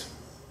voice.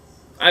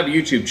 I have a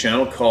YouTube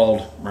channel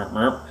called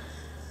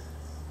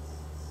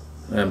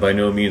I'm by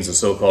no means a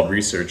so-called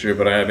researcher,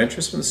 but I have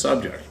interest in the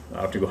subject.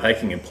 I have to go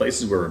hiking in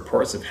places where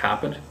reports have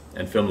happened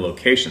and film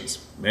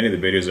locations. Many of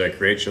the videos I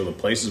create show the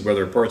places where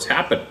the reports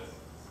happen.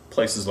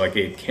 Places like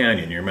Ape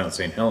Canyon near Mount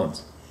St.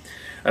 Helens.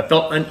 I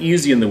felt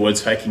uneasy in the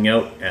woods hiking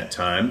out at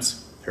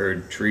times.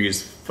 Heard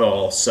trees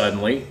fall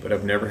suddenly, but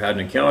I've never had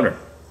an encounter.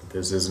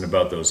 This isn't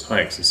about those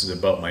hikes. This is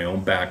about my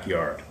own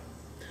backyard.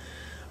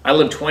 I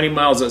live 20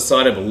 miles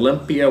outside of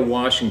Olympia,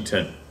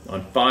 Washington,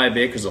 on 5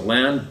 acres of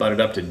land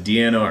butted up to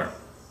DNR.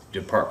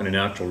 Department of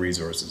Natural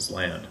Resources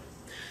land.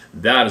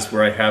 That is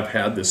where I have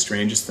had the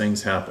strangest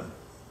things happen.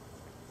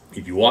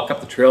 If you walk up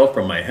the trail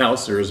from my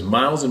house, there is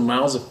miles and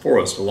miles of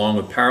forest along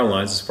with power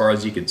lines as far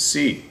as you can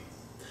see.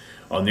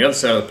 On the other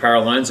side of the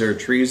power lines, there are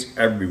trees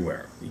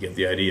everywhere. You get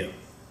the idea.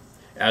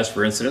 As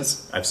for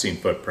incidents, I've seen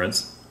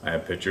footprints. I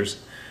have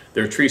pictures.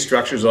 There are tree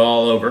structures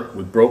all over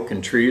with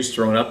broken trees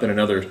thrown up in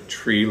another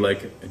tree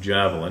like a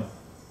javelin.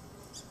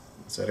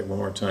 Let's say it one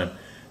more time.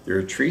 There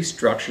are tree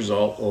structures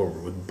all over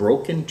with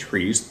broken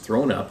trees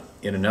thrown up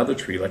in another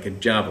tree like a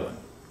javelin.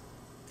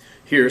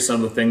 Here are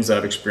some of the things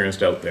I've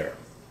experienced out there.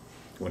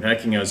 When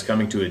hiking, I was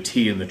coming to a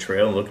T in the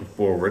trail and looking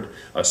forward.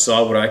 I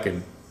saw what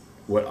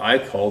I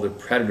call the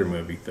Predator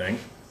movie thing.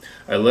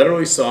 I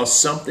literally saw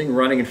something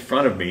running in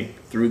front of me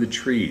through the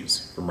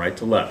trees from right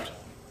to left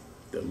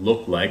that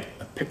looked like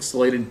a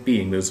pixelated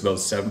being that was about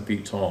 7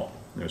 feet tall.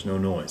 There was no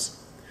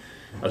noise.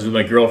 I was with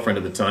my girlfriend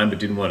at the time but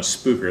didn't want to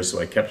spook her, so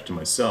I kept it to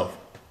myself.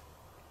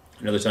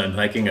 Another time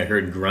hiking, I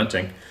heard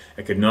grunting.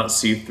 I could not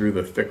see through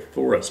the thick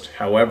forest.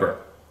 However,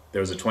 there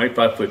was a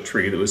 25-foot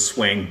tree that was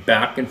swaying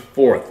back and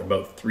forth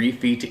about 3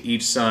 feet to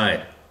each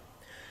side.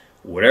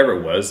 Whatever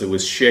it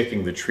was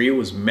shaking. The tree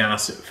was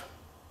massive.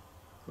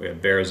 We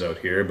have bears out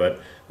here,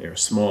 but they are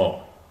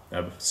small.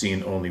 I've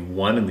seen only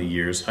one in the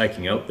years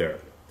hiking out there.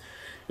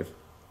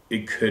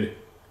 It could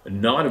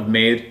not have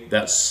made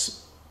that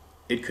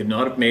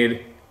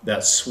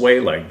sway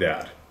like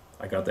that.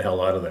 I got the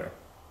hell out of there.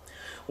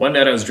 One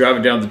night I was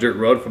driving down the dirt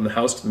road from the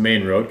house to the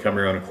main road, coming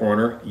around a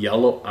corner.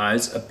 Yellow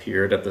eyes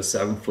appeared at the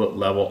 7-foot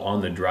level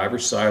on the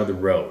driver's side of the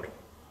road.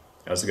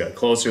 As I got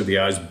closer, the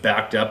eyes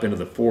backed up into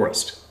the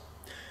forest.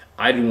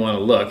 I didn't want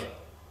to look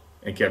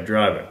and kept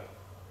driving.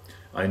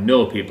 I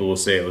know people will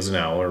say it was an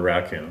owl or a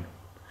raccoon.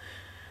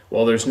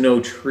 Well, there's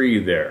no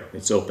tree there.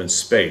 It's open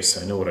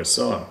space. I know what I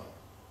saw.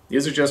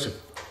 These are just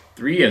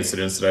 3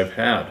 incidents that I've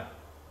had.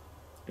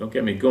 Don't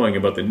get me going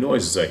about the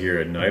noises I hear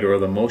at night or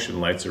the motion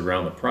lights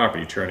around the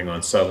property turning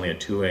on suddenly at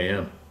 2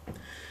 a.m. I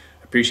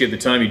appreciate the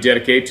time you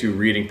dedicate to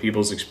reading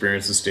people's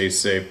experiences. Stay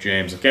safe,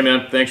 James. Okay,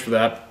 man, thanks for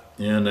that.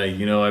 And,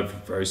 you know,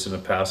 I've already said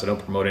in the past, I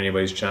don't promote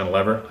anybody's channel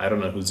ever. I don't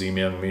know who's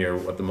emailing me or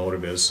what the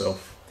motive is, so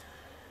if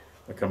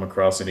I come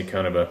across any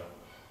kind of a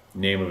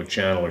name of a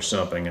channel or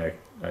something,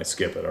 I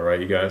skip it, all right,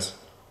 you guys?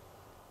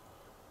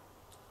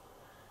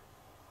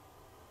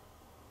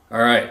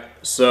 All right,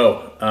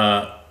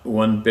 so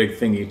one big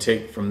thing you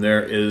take from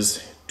there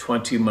is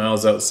 20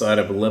 miles outside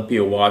of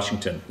Olympia,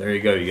 Washington. There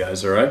you go, you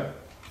guys, all right?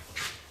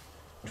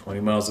 20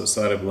 miles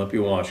outside of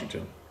Olympia,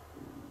 Washington.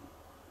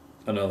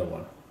 Another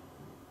one.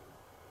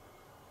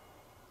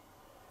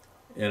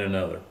 And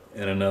another,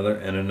 and another,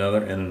 and another,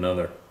 and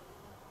another.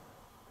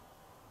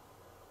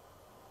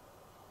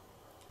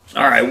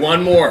 All right,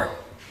 one more.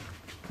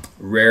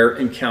 Rare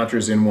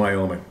encounters in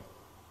Wyoming.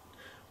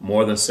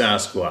 More than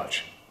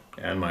Sasquatch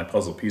and my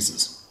puzzle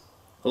pieces.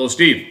 Hello,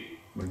 Steve.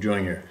 I'm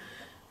enjoying your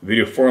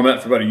video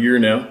format for about a year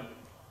now.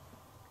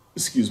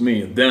 Excuse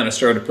me. And then I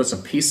started to put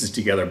some pieces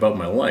together about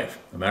my life.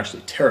 I'm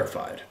actually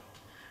terrified.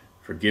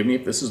 Forgive me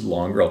if this is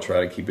longer. I'll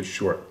try to keep it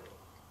short.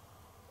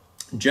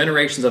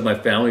 Generations of my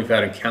family have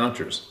had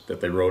encounters that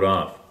they wrote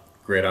off.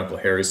 Great Uncle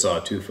Harry saw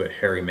a 2-foot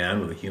hairy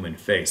man with a human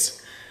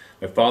face.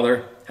 My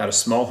father had a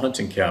small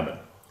hunting cabin.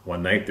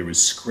 One night there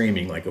was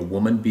screaming like a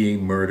woman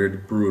being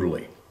murdered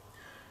brutally.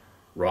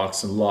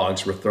 Rocks and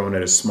logs were thrown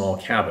at his small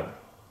cabin.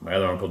 My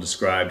other uncle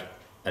described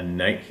a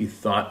night he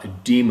thought a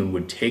demon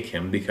would take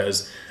him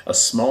because a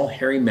small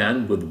hairy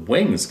man with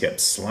wings kept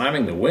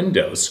slamming the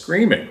windows,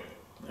 screaming.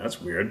 That's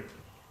weird.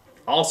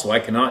 Also, I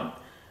cannot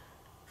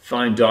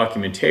find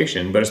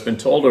documentation, but it's been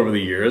told over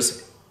the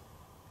years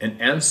an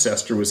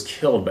ancestor was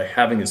killed by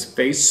having his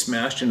face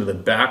smashed into the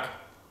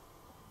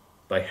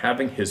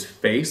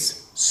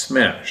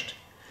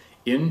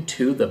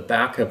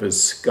back, of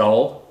his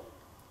skull,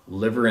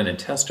 liver and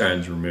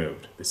intestines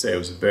removed. They say it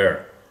was a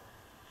bear.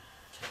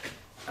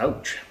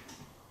 Ouch.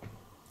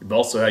 We've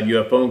also had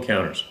UFO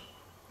encounters.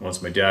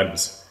 Once my dad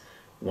was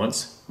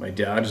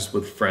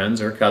with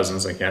friends or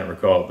cousins, I can't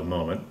recall at the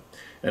moment,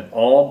 and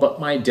all but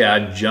my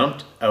dad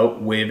jumped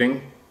out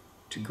waving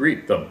to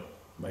greet them.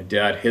 My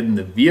dad hid in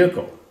the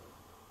vehicle.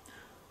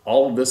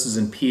 All of this is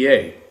in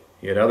PA.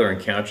 He had other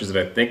encounters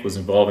that I think was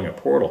involving a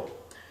portal.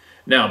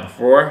 Now,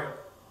 before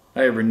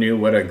I ever knew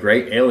what a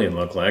great alien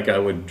looked like, I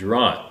would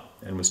draw it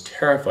and was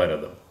terrified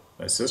of them.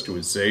 My sister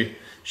would say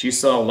she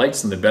saw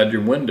lights in the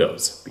bedroom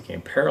windows,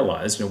 became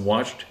paralyzed, and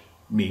watched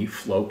me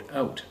float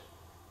out.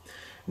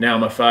 Now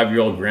my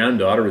 5-year-old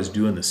granddaughter is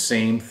doing the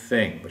same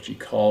thing, but she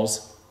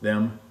calls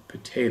them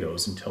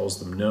potatoes and tells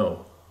them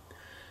no.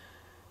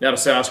 Now to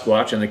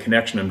Sasquatch and the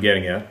connection I'm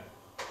getting at.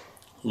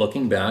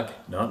 Looking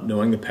back, not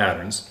knowing the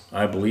patterns,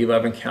 I believe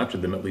I've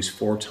encountered them at least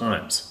 4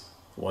 times.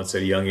 Once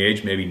at a young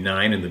age, maybe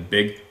 9, in the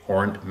Big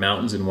Horn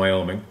Mountains in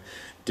Wyoming.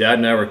 Dad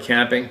and I were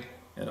camping,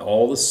 and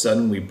all of a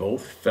sudden we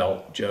both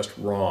felt just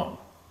wrong.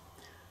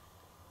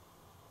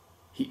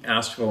 He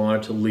asked if I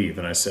wanted to leave,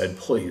 and I said,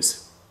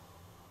 please.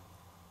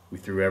 We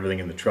threw everything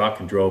in the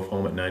truck and drove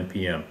home at 9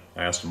 p.m.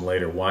 I asked him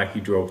later why he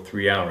drove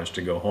 3 hours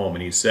to go home,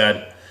 and he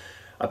said,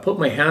 I put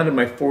my hand on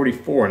my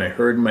 .44 and I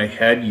heard in my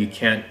head, you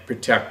can't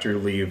protect or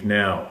leave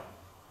now.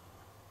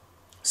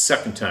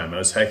 Second time, I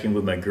was hiking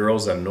with my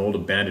girls at an old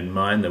abandoned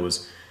mine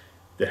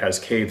that has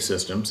cave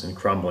systems and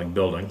crumbling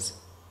buildings.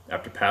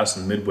 After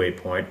passing the midway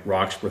point,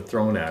 rocks were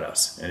thrown at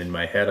us, and in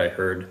my head I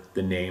heard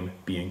the name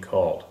being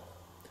called.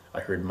 I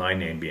heard my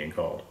name being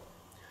called.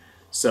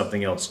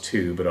 Something else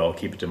too, but I'll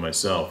keep it to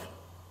myself.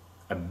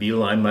 I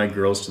beelined my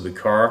girls to the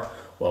car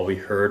while we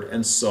heard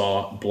and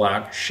saw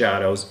black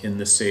shadows in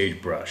the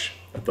sagebrush.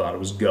 I thought it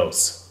was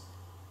ghosts.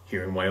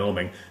 Here in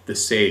Wyoming, the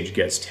sage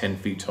gets 10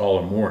 feet tall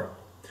or more.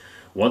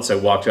 Once I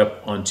walked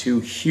up on 2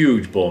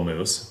 huge bull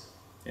moose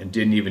and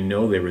didn't even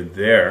know they were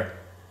there.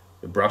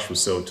 The brush was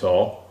so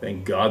tall,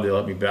 thank God they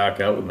let me back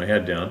out with my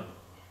head down.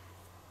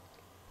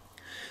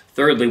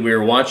 Thirdly, we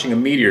were watching a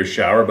meteor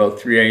shower about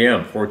 3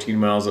 a.m., 14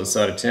 miles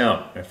outside of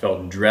town. I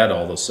felt dread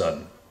all of a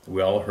sudden.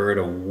 We all heard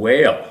a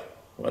wail.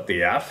 What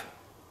the F?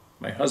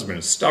 My husband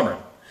is stubborn.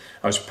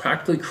 I was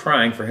practically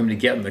crying for him to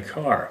get in the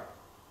car.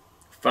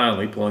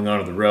 Finally, pulling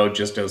onto the road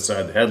just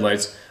outside the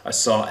headlights, I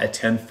saw a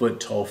 10-foot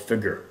tall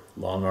figure,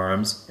 long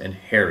arms and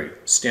hairy,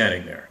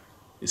 standing there.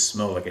 It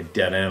smelled like a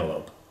dead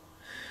antelope.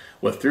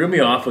 What threw me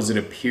off was it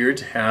appeared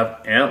to have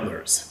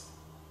antlers.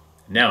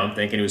 Now I'm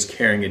thinking he was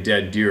carrying a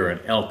dead deer or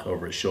an elk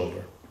over his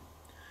shoulder.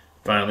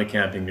 Finally,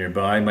 camping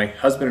nearby, my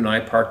husband and I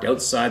parked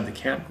outside the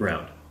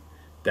campground.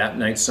 That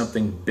night,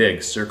 something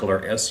big circled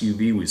our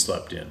SUV we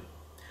slept in.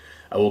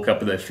 I woke up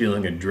with that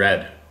feeling of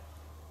dread.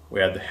 We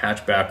had the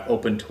hatchback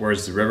open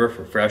towards the river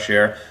for fresh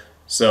air,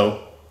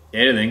 so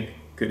anything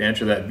could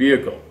enter that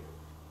vehicle.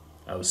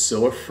 I was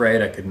so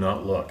afraid I could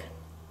not look.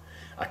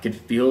 I could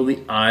feel the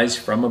eyes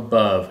from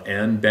above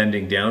and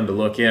bending down to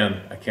look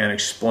in. I can't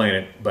explain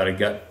it, but a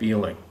gut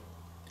feeling.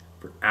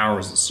 For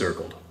hours it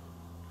circled.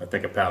 I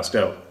think I passed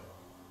out.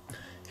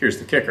 Here's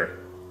the kicker.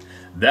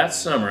 That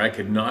summer I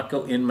could not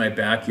go in my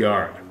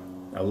backyard.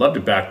 I loved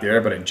it back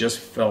there, but it just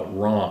felt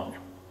wrong.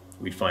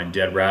 We'd find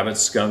dead rabbits,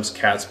 skunks,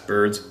 cats,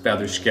 birds,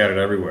 feathers scattered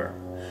everywhere.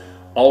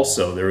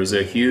 Also, there was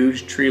a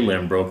huge tree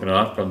limb broken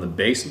off from the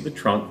base of the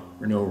trunk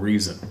for no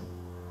reason.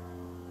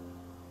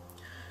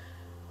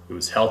 It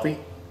was healthy,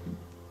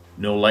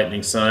 no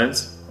lightning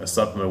signs. I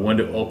slept with my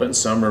window open,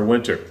 summer or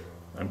winter.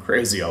 I'm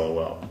crazy,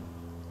 lol.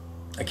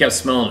 I kept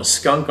smelling a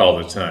skunk all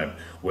the time.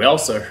 We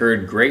also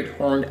heard great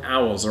horned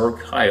owls or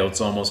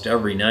coyotes almost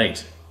every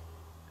night.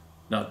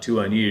 Not too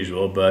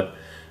unusual, but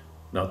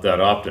not that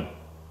often.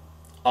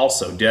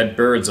 Also, dead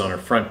birds on our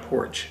front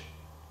porch.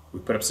 We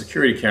put up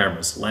security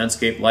cameras,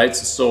 landscape lights,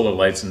 and solar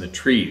lights in the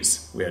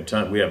trees. We have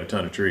a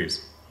ton of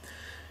trees.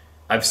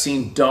 I've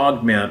seen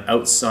dog man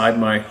outside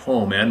my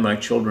home and my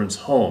children's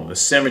home. The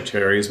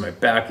cemetery is my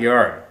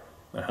backyard.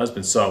 My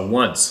husband saw it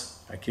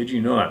once. I kid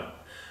you not.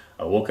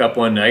 I woke up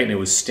one night and it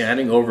was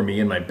standing over me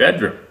in my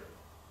bedroom.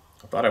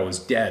 I thought I was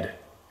dead.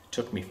 It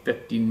took me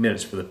 15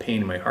 minutes for the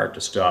pain in my heart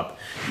to stop,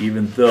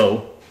 even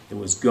though it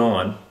was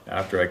gone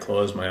after I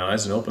closed my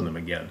eyes and opened them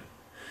again.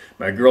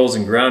 My girls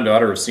and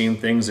granddaughter have seen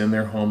things in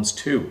their homes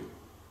too.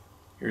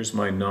 Here's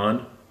my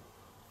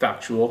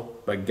non-factual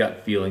but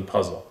gut feeling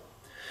puzzle.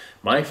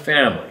 My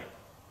family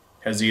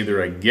has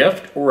either a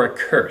gift or a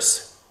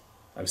curse.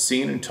 I've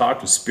seen and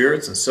talked with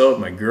spirits, and so have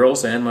my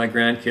girls and my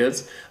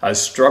grandkids. I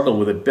struggle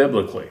with it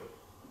biblically.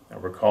 I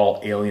recall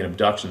alien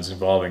abductions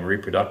involving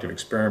reproductive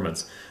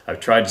experiments.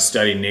 I've tried to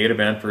study Native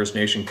and First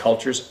Nation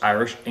cultures,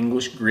 Irish,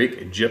 English, Greek,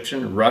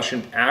 Egyptian,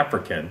 Russian,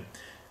 African,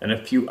 and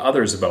a few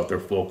others about their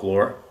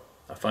folklore.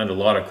 I find a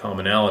lot of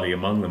commonality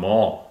among them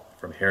all,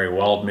 from hairy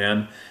wild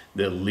men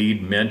that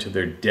lead men to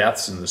their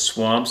deaths in the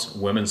swamps,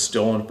 women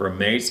stolen from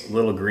mates,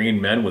 little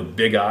green men with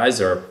big eyes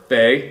are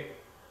fae,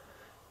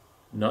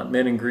 not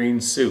men in green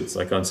suits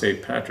like on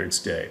St. Patrick's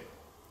Day.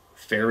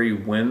 Fairy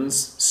winds,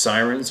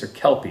 sirens, or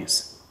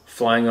kelpies,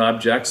 flying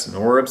objects,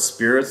 Norib,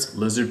 spirits,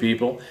 lizard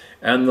people,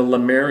 and the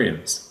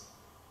Lemurians.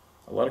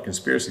 A lot of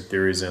conspiracy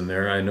theories in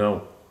there, I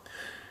know.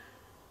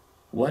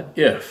 What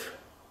if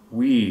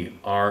we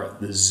are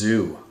the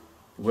zoo?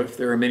 What if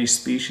there are many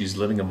species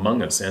living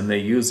among us and they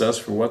use us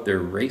for what their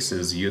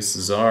race's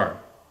uses are?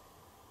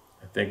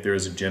 I think there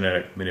is a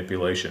genetic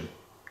manipulation,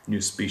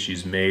 new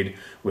species made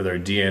with our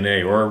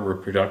DNA or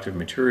reproductive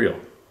material.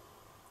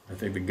 I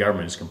think the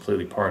government is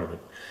completely part of it.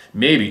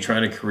 Maybe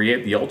trying to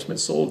create the ultimate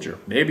soldier,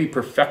 maybe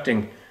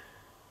perfecting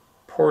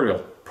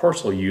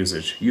portal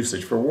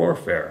usage for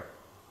warfare.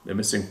 The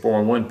missing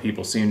 411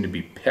 people seem to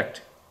be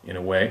picked in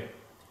a way.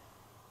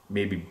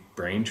 Maybe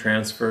brain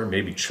transfer,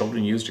 maybe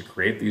children used to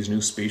create these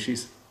new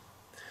species.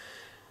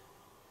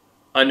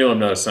 I know I'm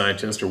not a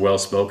scientist or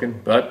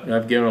well-spoken, but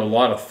I've given a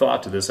lot of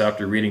thought to this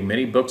after reading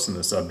many books on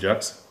the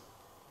subjects.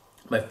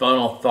 My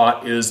final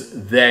thought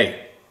is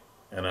they,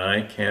 and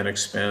I can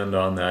expand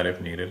on that if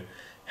needed,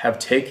 have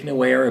taken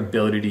away our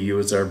ability to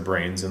use our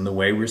brains in the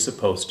way we're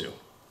supposed to.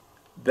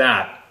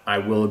 That I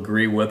will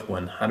agree with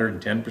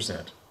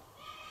 110%.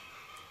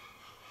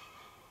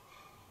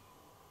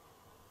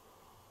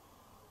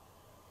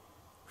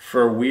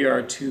 For we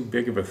are too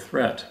big of a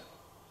threat.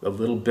 The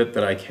little bit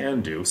that I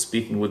can do,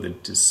 speaking with the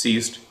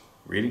deceased,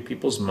 reading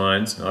people's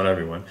minds, not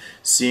everyone,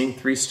 seeing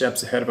 3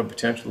 steps ahead of a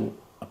potential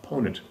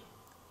opponent.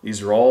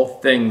 These are all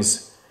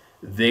things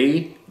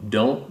they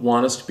don't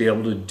want us to be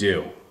able to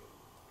do.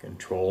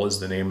 Control is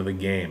the name of the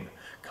game.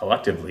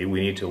 Collectively,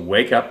 we need to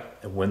wake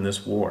up and win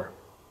this war.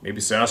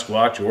 Maybe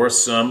Sasquatch or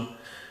some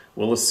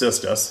will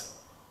assist us.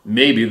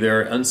 Maybe there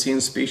are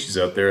unseen species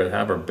out there that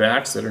have our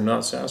backs that are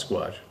not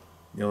Sasquatch.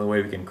 The only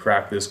way we can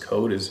crack this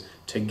code is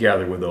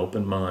together with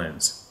open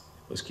minds.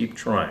 Let's keep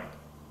trying.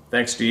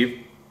 Thanks,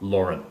 Steve.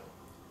 Lauren.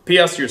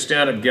 P.S. You're a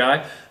stand-up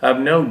guy. I have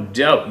no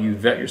doubt you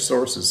vet your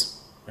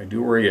sources. I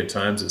do worry at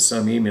times that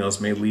some emails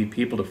may lead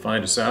people to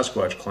find a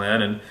Sasquatch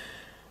clan and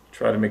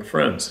try to make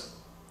friends.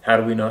 How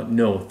do we not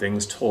know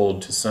things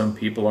told to some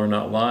people are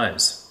not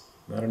lies?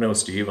 I don't know,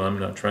 Steve. I'm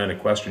not trying to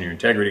question your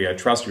integrity. I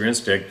trust your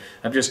instinct.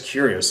 I'm just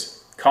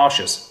curious,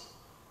 cautious,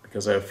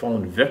 because I have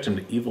fallen victim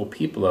to evil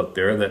people out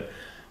there that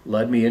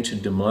led me into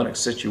demonic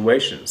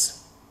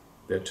situations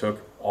that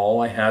took all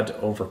I had to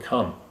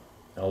overcome.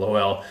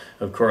 LOL.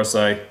 Of course,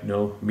 I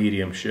know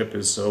mediumship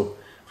is so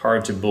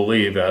hard to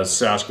believe as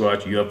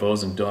Sasquatch,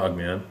 UFOs, and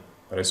Dogman,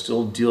 but I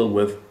still deal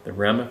with the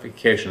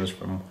ramifications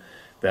from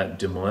that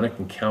demonic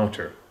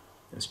encounter.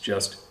 It's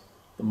just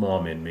the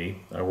mom in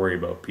me. I worry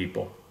about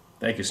people.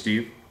 Thank you,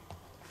 Steve.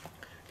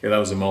 Okay, that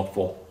was a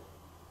mouthful.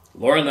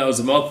 Lauren, that was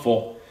a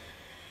mouthful.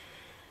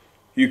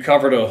 You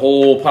covered a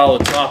whole pile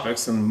of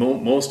topics, and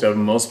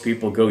most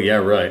people go, yeah,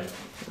 right?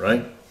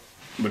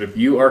 But if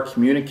you are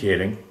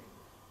communicating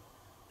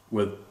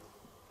with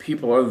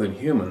people other than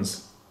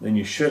humans, then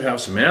you should have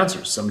some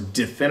answers, some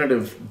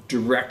definitive,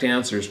 direct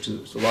answers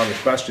to a lot of the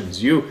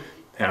questions you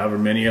have or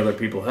many other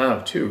people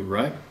have too,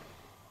 right?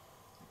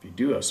 If you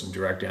do have some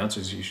direct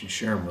answers, you should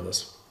share them with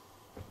us.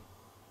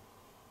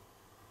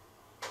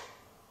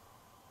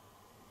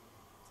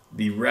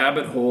 The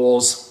rabbit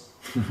holes,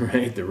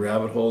 right? The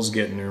rabbit holes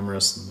get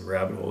numerous and the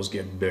rabbit holes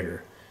get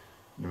bigger,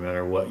 no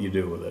matter what you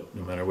do with it,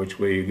 no matter which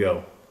way you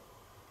go.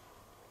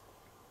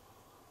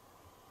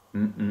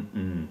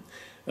 And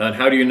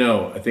how do you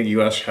know? I think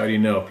you asked, how do you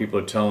know if people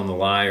are telling the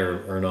lie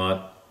or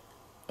not?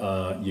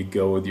 You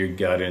go with your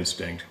gut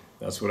instinct.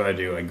 That's what I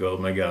do. I go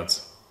with my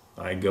guts.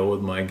 I go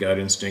with my gut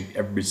instinct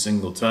every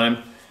single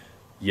time.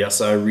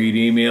 Yes, I read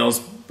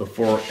emails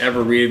before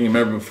ever reading them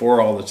ever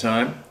before all the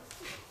time.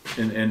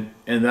 And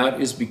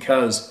that is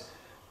because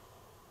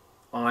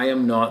I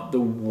am not the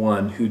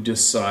one who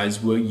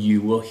decides what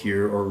you will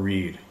hear or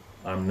read.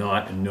 I'm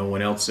not, and no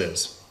one else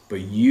is.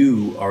 But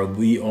you are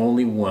the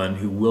only one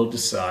who will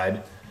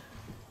decide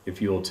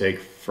if you will take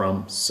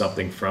from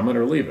something from it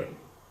or leave it.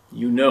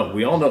 You know,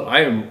 we all know,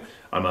 I'm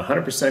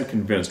 100%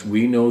 convinced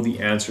we know the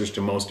answers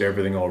to most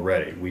everything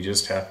already. We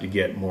just have to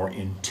get more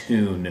in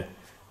tune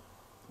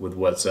with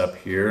what's up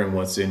here and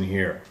what's in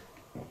here.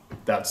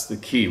 That's the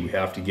key. We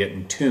have to get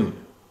in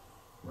tune,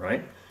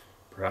 right?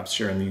 Perhaps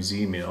sharing these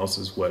emails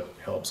is what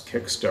helps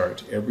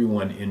kickstart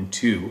everyone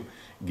into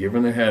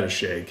giving their head a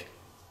shake,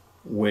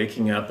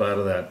 waking up out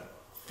of that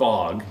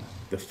fog,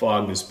 the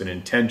fog that's been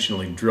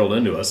intentionally drilled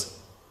into us.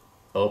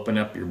 Open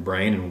up your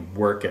brain and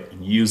work it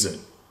and use it.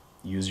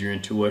 Use your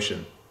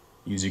intuition.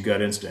 Use your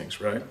gut instincts,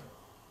 right?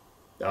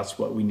 That's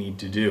what we need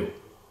to do.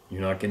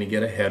 You're not going to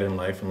get ahead in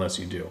life unless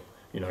you do.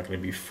 You're not going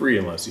to be free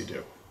unless you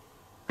do.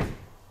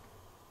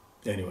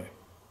 Anyway,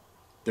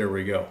 there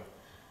we go.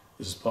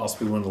 This is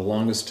possibly one of the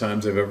longest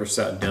times I've ever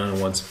sat down in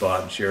one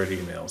spot and shared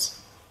emails.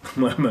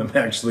 I'm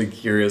actually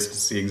curious to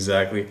see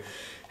exactly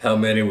how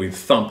many we've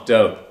thumped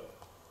out.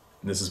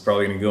 And this is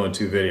probably going to go in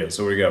 2 videos.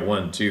 So we got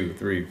 1, 2,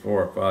 3,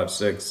 4, 5,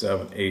 6,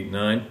 7, 8,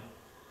 9,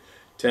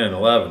 10,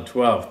 11,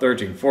 12,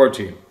 13,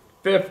 14,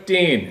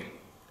 15.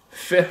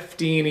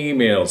 15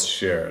 emails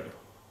shared.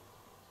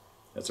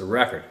 That's a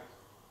record.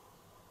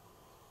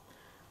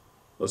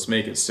 Let's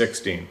make it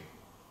 16.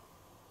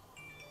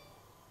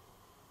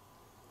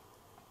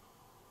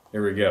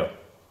 Here we go.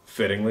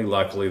 Fittingly,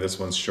 luckily this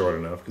one's short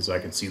enough because I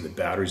can see the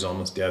battery's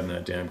almost dead in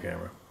that damn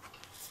camera.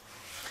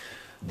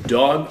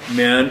 Dog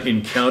man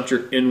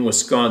encounter in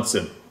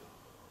Wisconsin.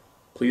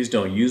 Please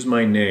don't use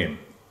my name.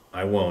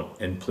 I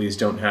won't. And please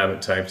don't have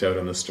it typed out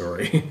in the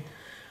story.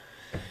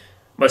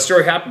 My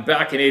story happened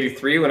back in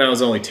 '83 when I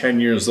was only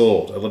 10 years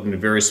old. I lived in a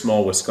very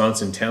small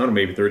Wisconsin town of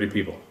maybe 30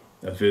 people.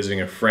 I was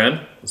visiting a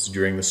friend. This was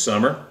during the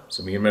summer,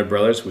 so me and my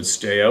brothers would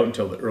stay out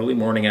until the early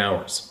morning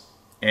hours.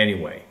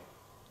 Anyway,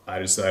 I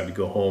decided to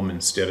go home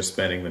instead of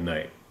spending the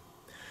night.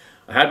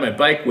 I had my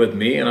bike with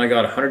me, and I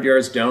got 100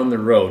 yards down the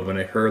road when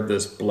I heard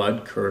this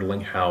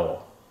blood-curdling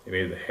howl. It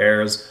made the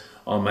hairs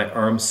on my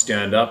arms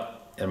stand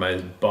up, and my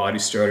body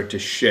started to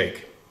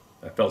shake.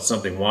 I felt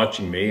something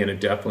watching me, and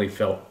it definitely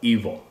felt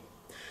evil.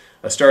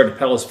 I started to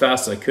pedal as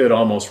fast as I could,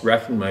 almost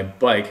wrecking my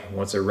bike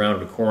once I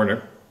rounded a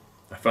corner.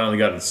 I finally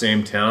got to the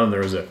same town, and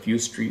there was a few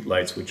street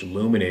lights which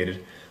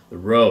illuminated the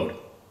road.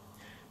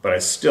 But I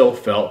still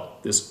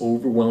felt this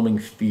overwhelming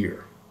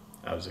fear.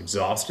 I was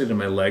exhausted, and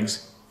my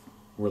legs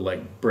were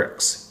like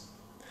bricks.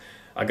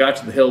 I got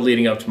to the hill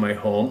leading up to my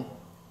home.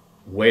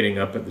 Waiting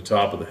up at the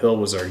top of the hill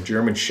was our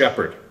German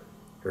Shepherd.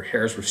 Her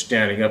hairs were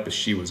standing up as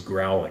she was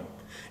growling.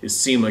 It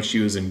seemed like she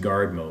was in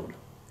guard mode.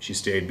 She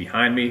stayed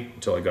behind me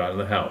until I got in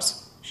the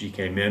house. She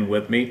came in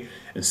with me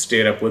and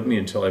stayed up with me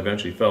until I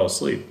eventually fell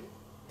asleep.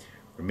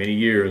 For many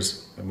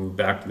years, I moved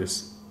back to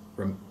this.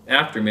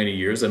 After many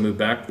years, I moved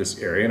back to this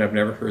area, and I've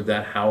never heard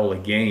that howl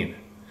again.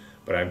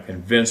 But I'm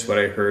convinced what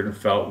I heard and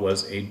felt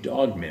was a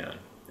dog man,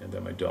 and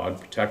that my dog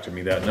protected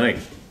me that night.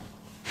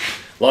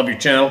 Love your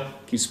channel.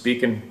 Keep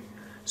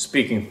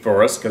speaking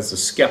for us, because the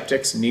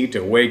skeptics need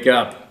to wake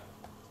up.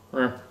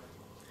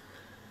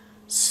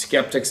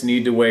 Skeptics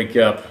need to wake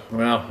up.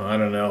 Well, I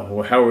don't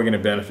know. How are we going to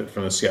benefit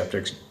from the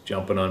skeptics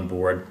jumping on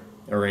board,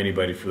 or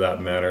anybody for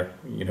that matter?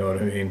 You know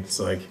what I mean? It's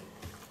like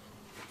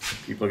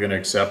people are going to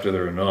accept it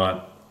or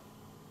not.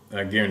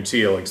 I guarantee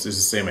you, like, this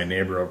is say my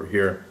neighbor over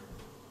here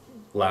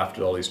laughed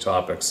at all these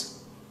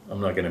topics.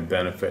 I'm not going to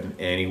benefit in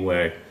any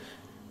way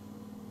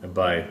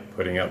by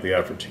putting out the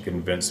effort to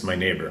convince my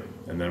neighbor.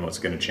 And then what's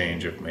going to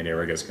change if my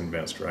neighbor gets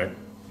convinced, right?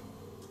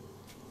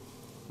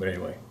 But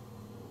anyway.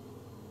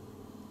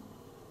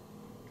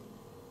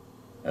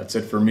 That's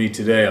it for me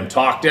today. I'm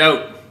talked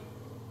out.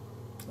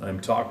 I'm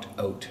talked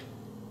out.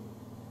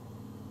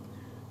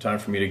 Time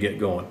for me to get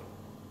going.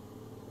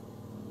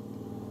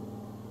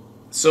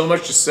 So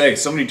much to say.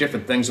 So many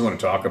different things I want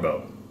to talk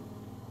about.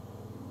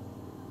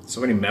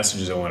 So many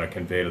messages I want to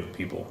convey to the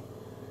people.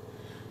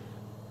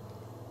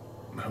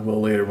 I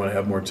will later when I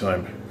have more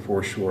time,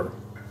 for sure.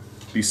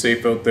 Be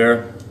safe out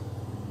there.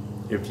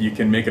 If you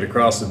can make it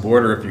across the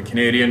border, if you're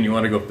Canadian, you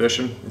want to go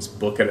fishing, it's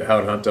book it at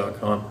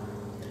howtohunt.com.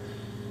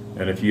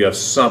 And if you have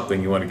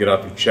something you want to get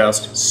off your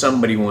chest,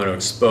 somebody you want to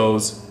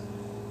expose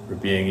for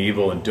being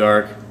evil and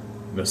dark,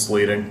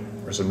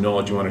 misleading, or some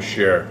knowledge you want to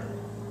share,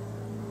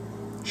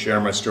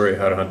 sharemystory at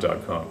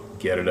howtohunt.com.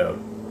 Get it out.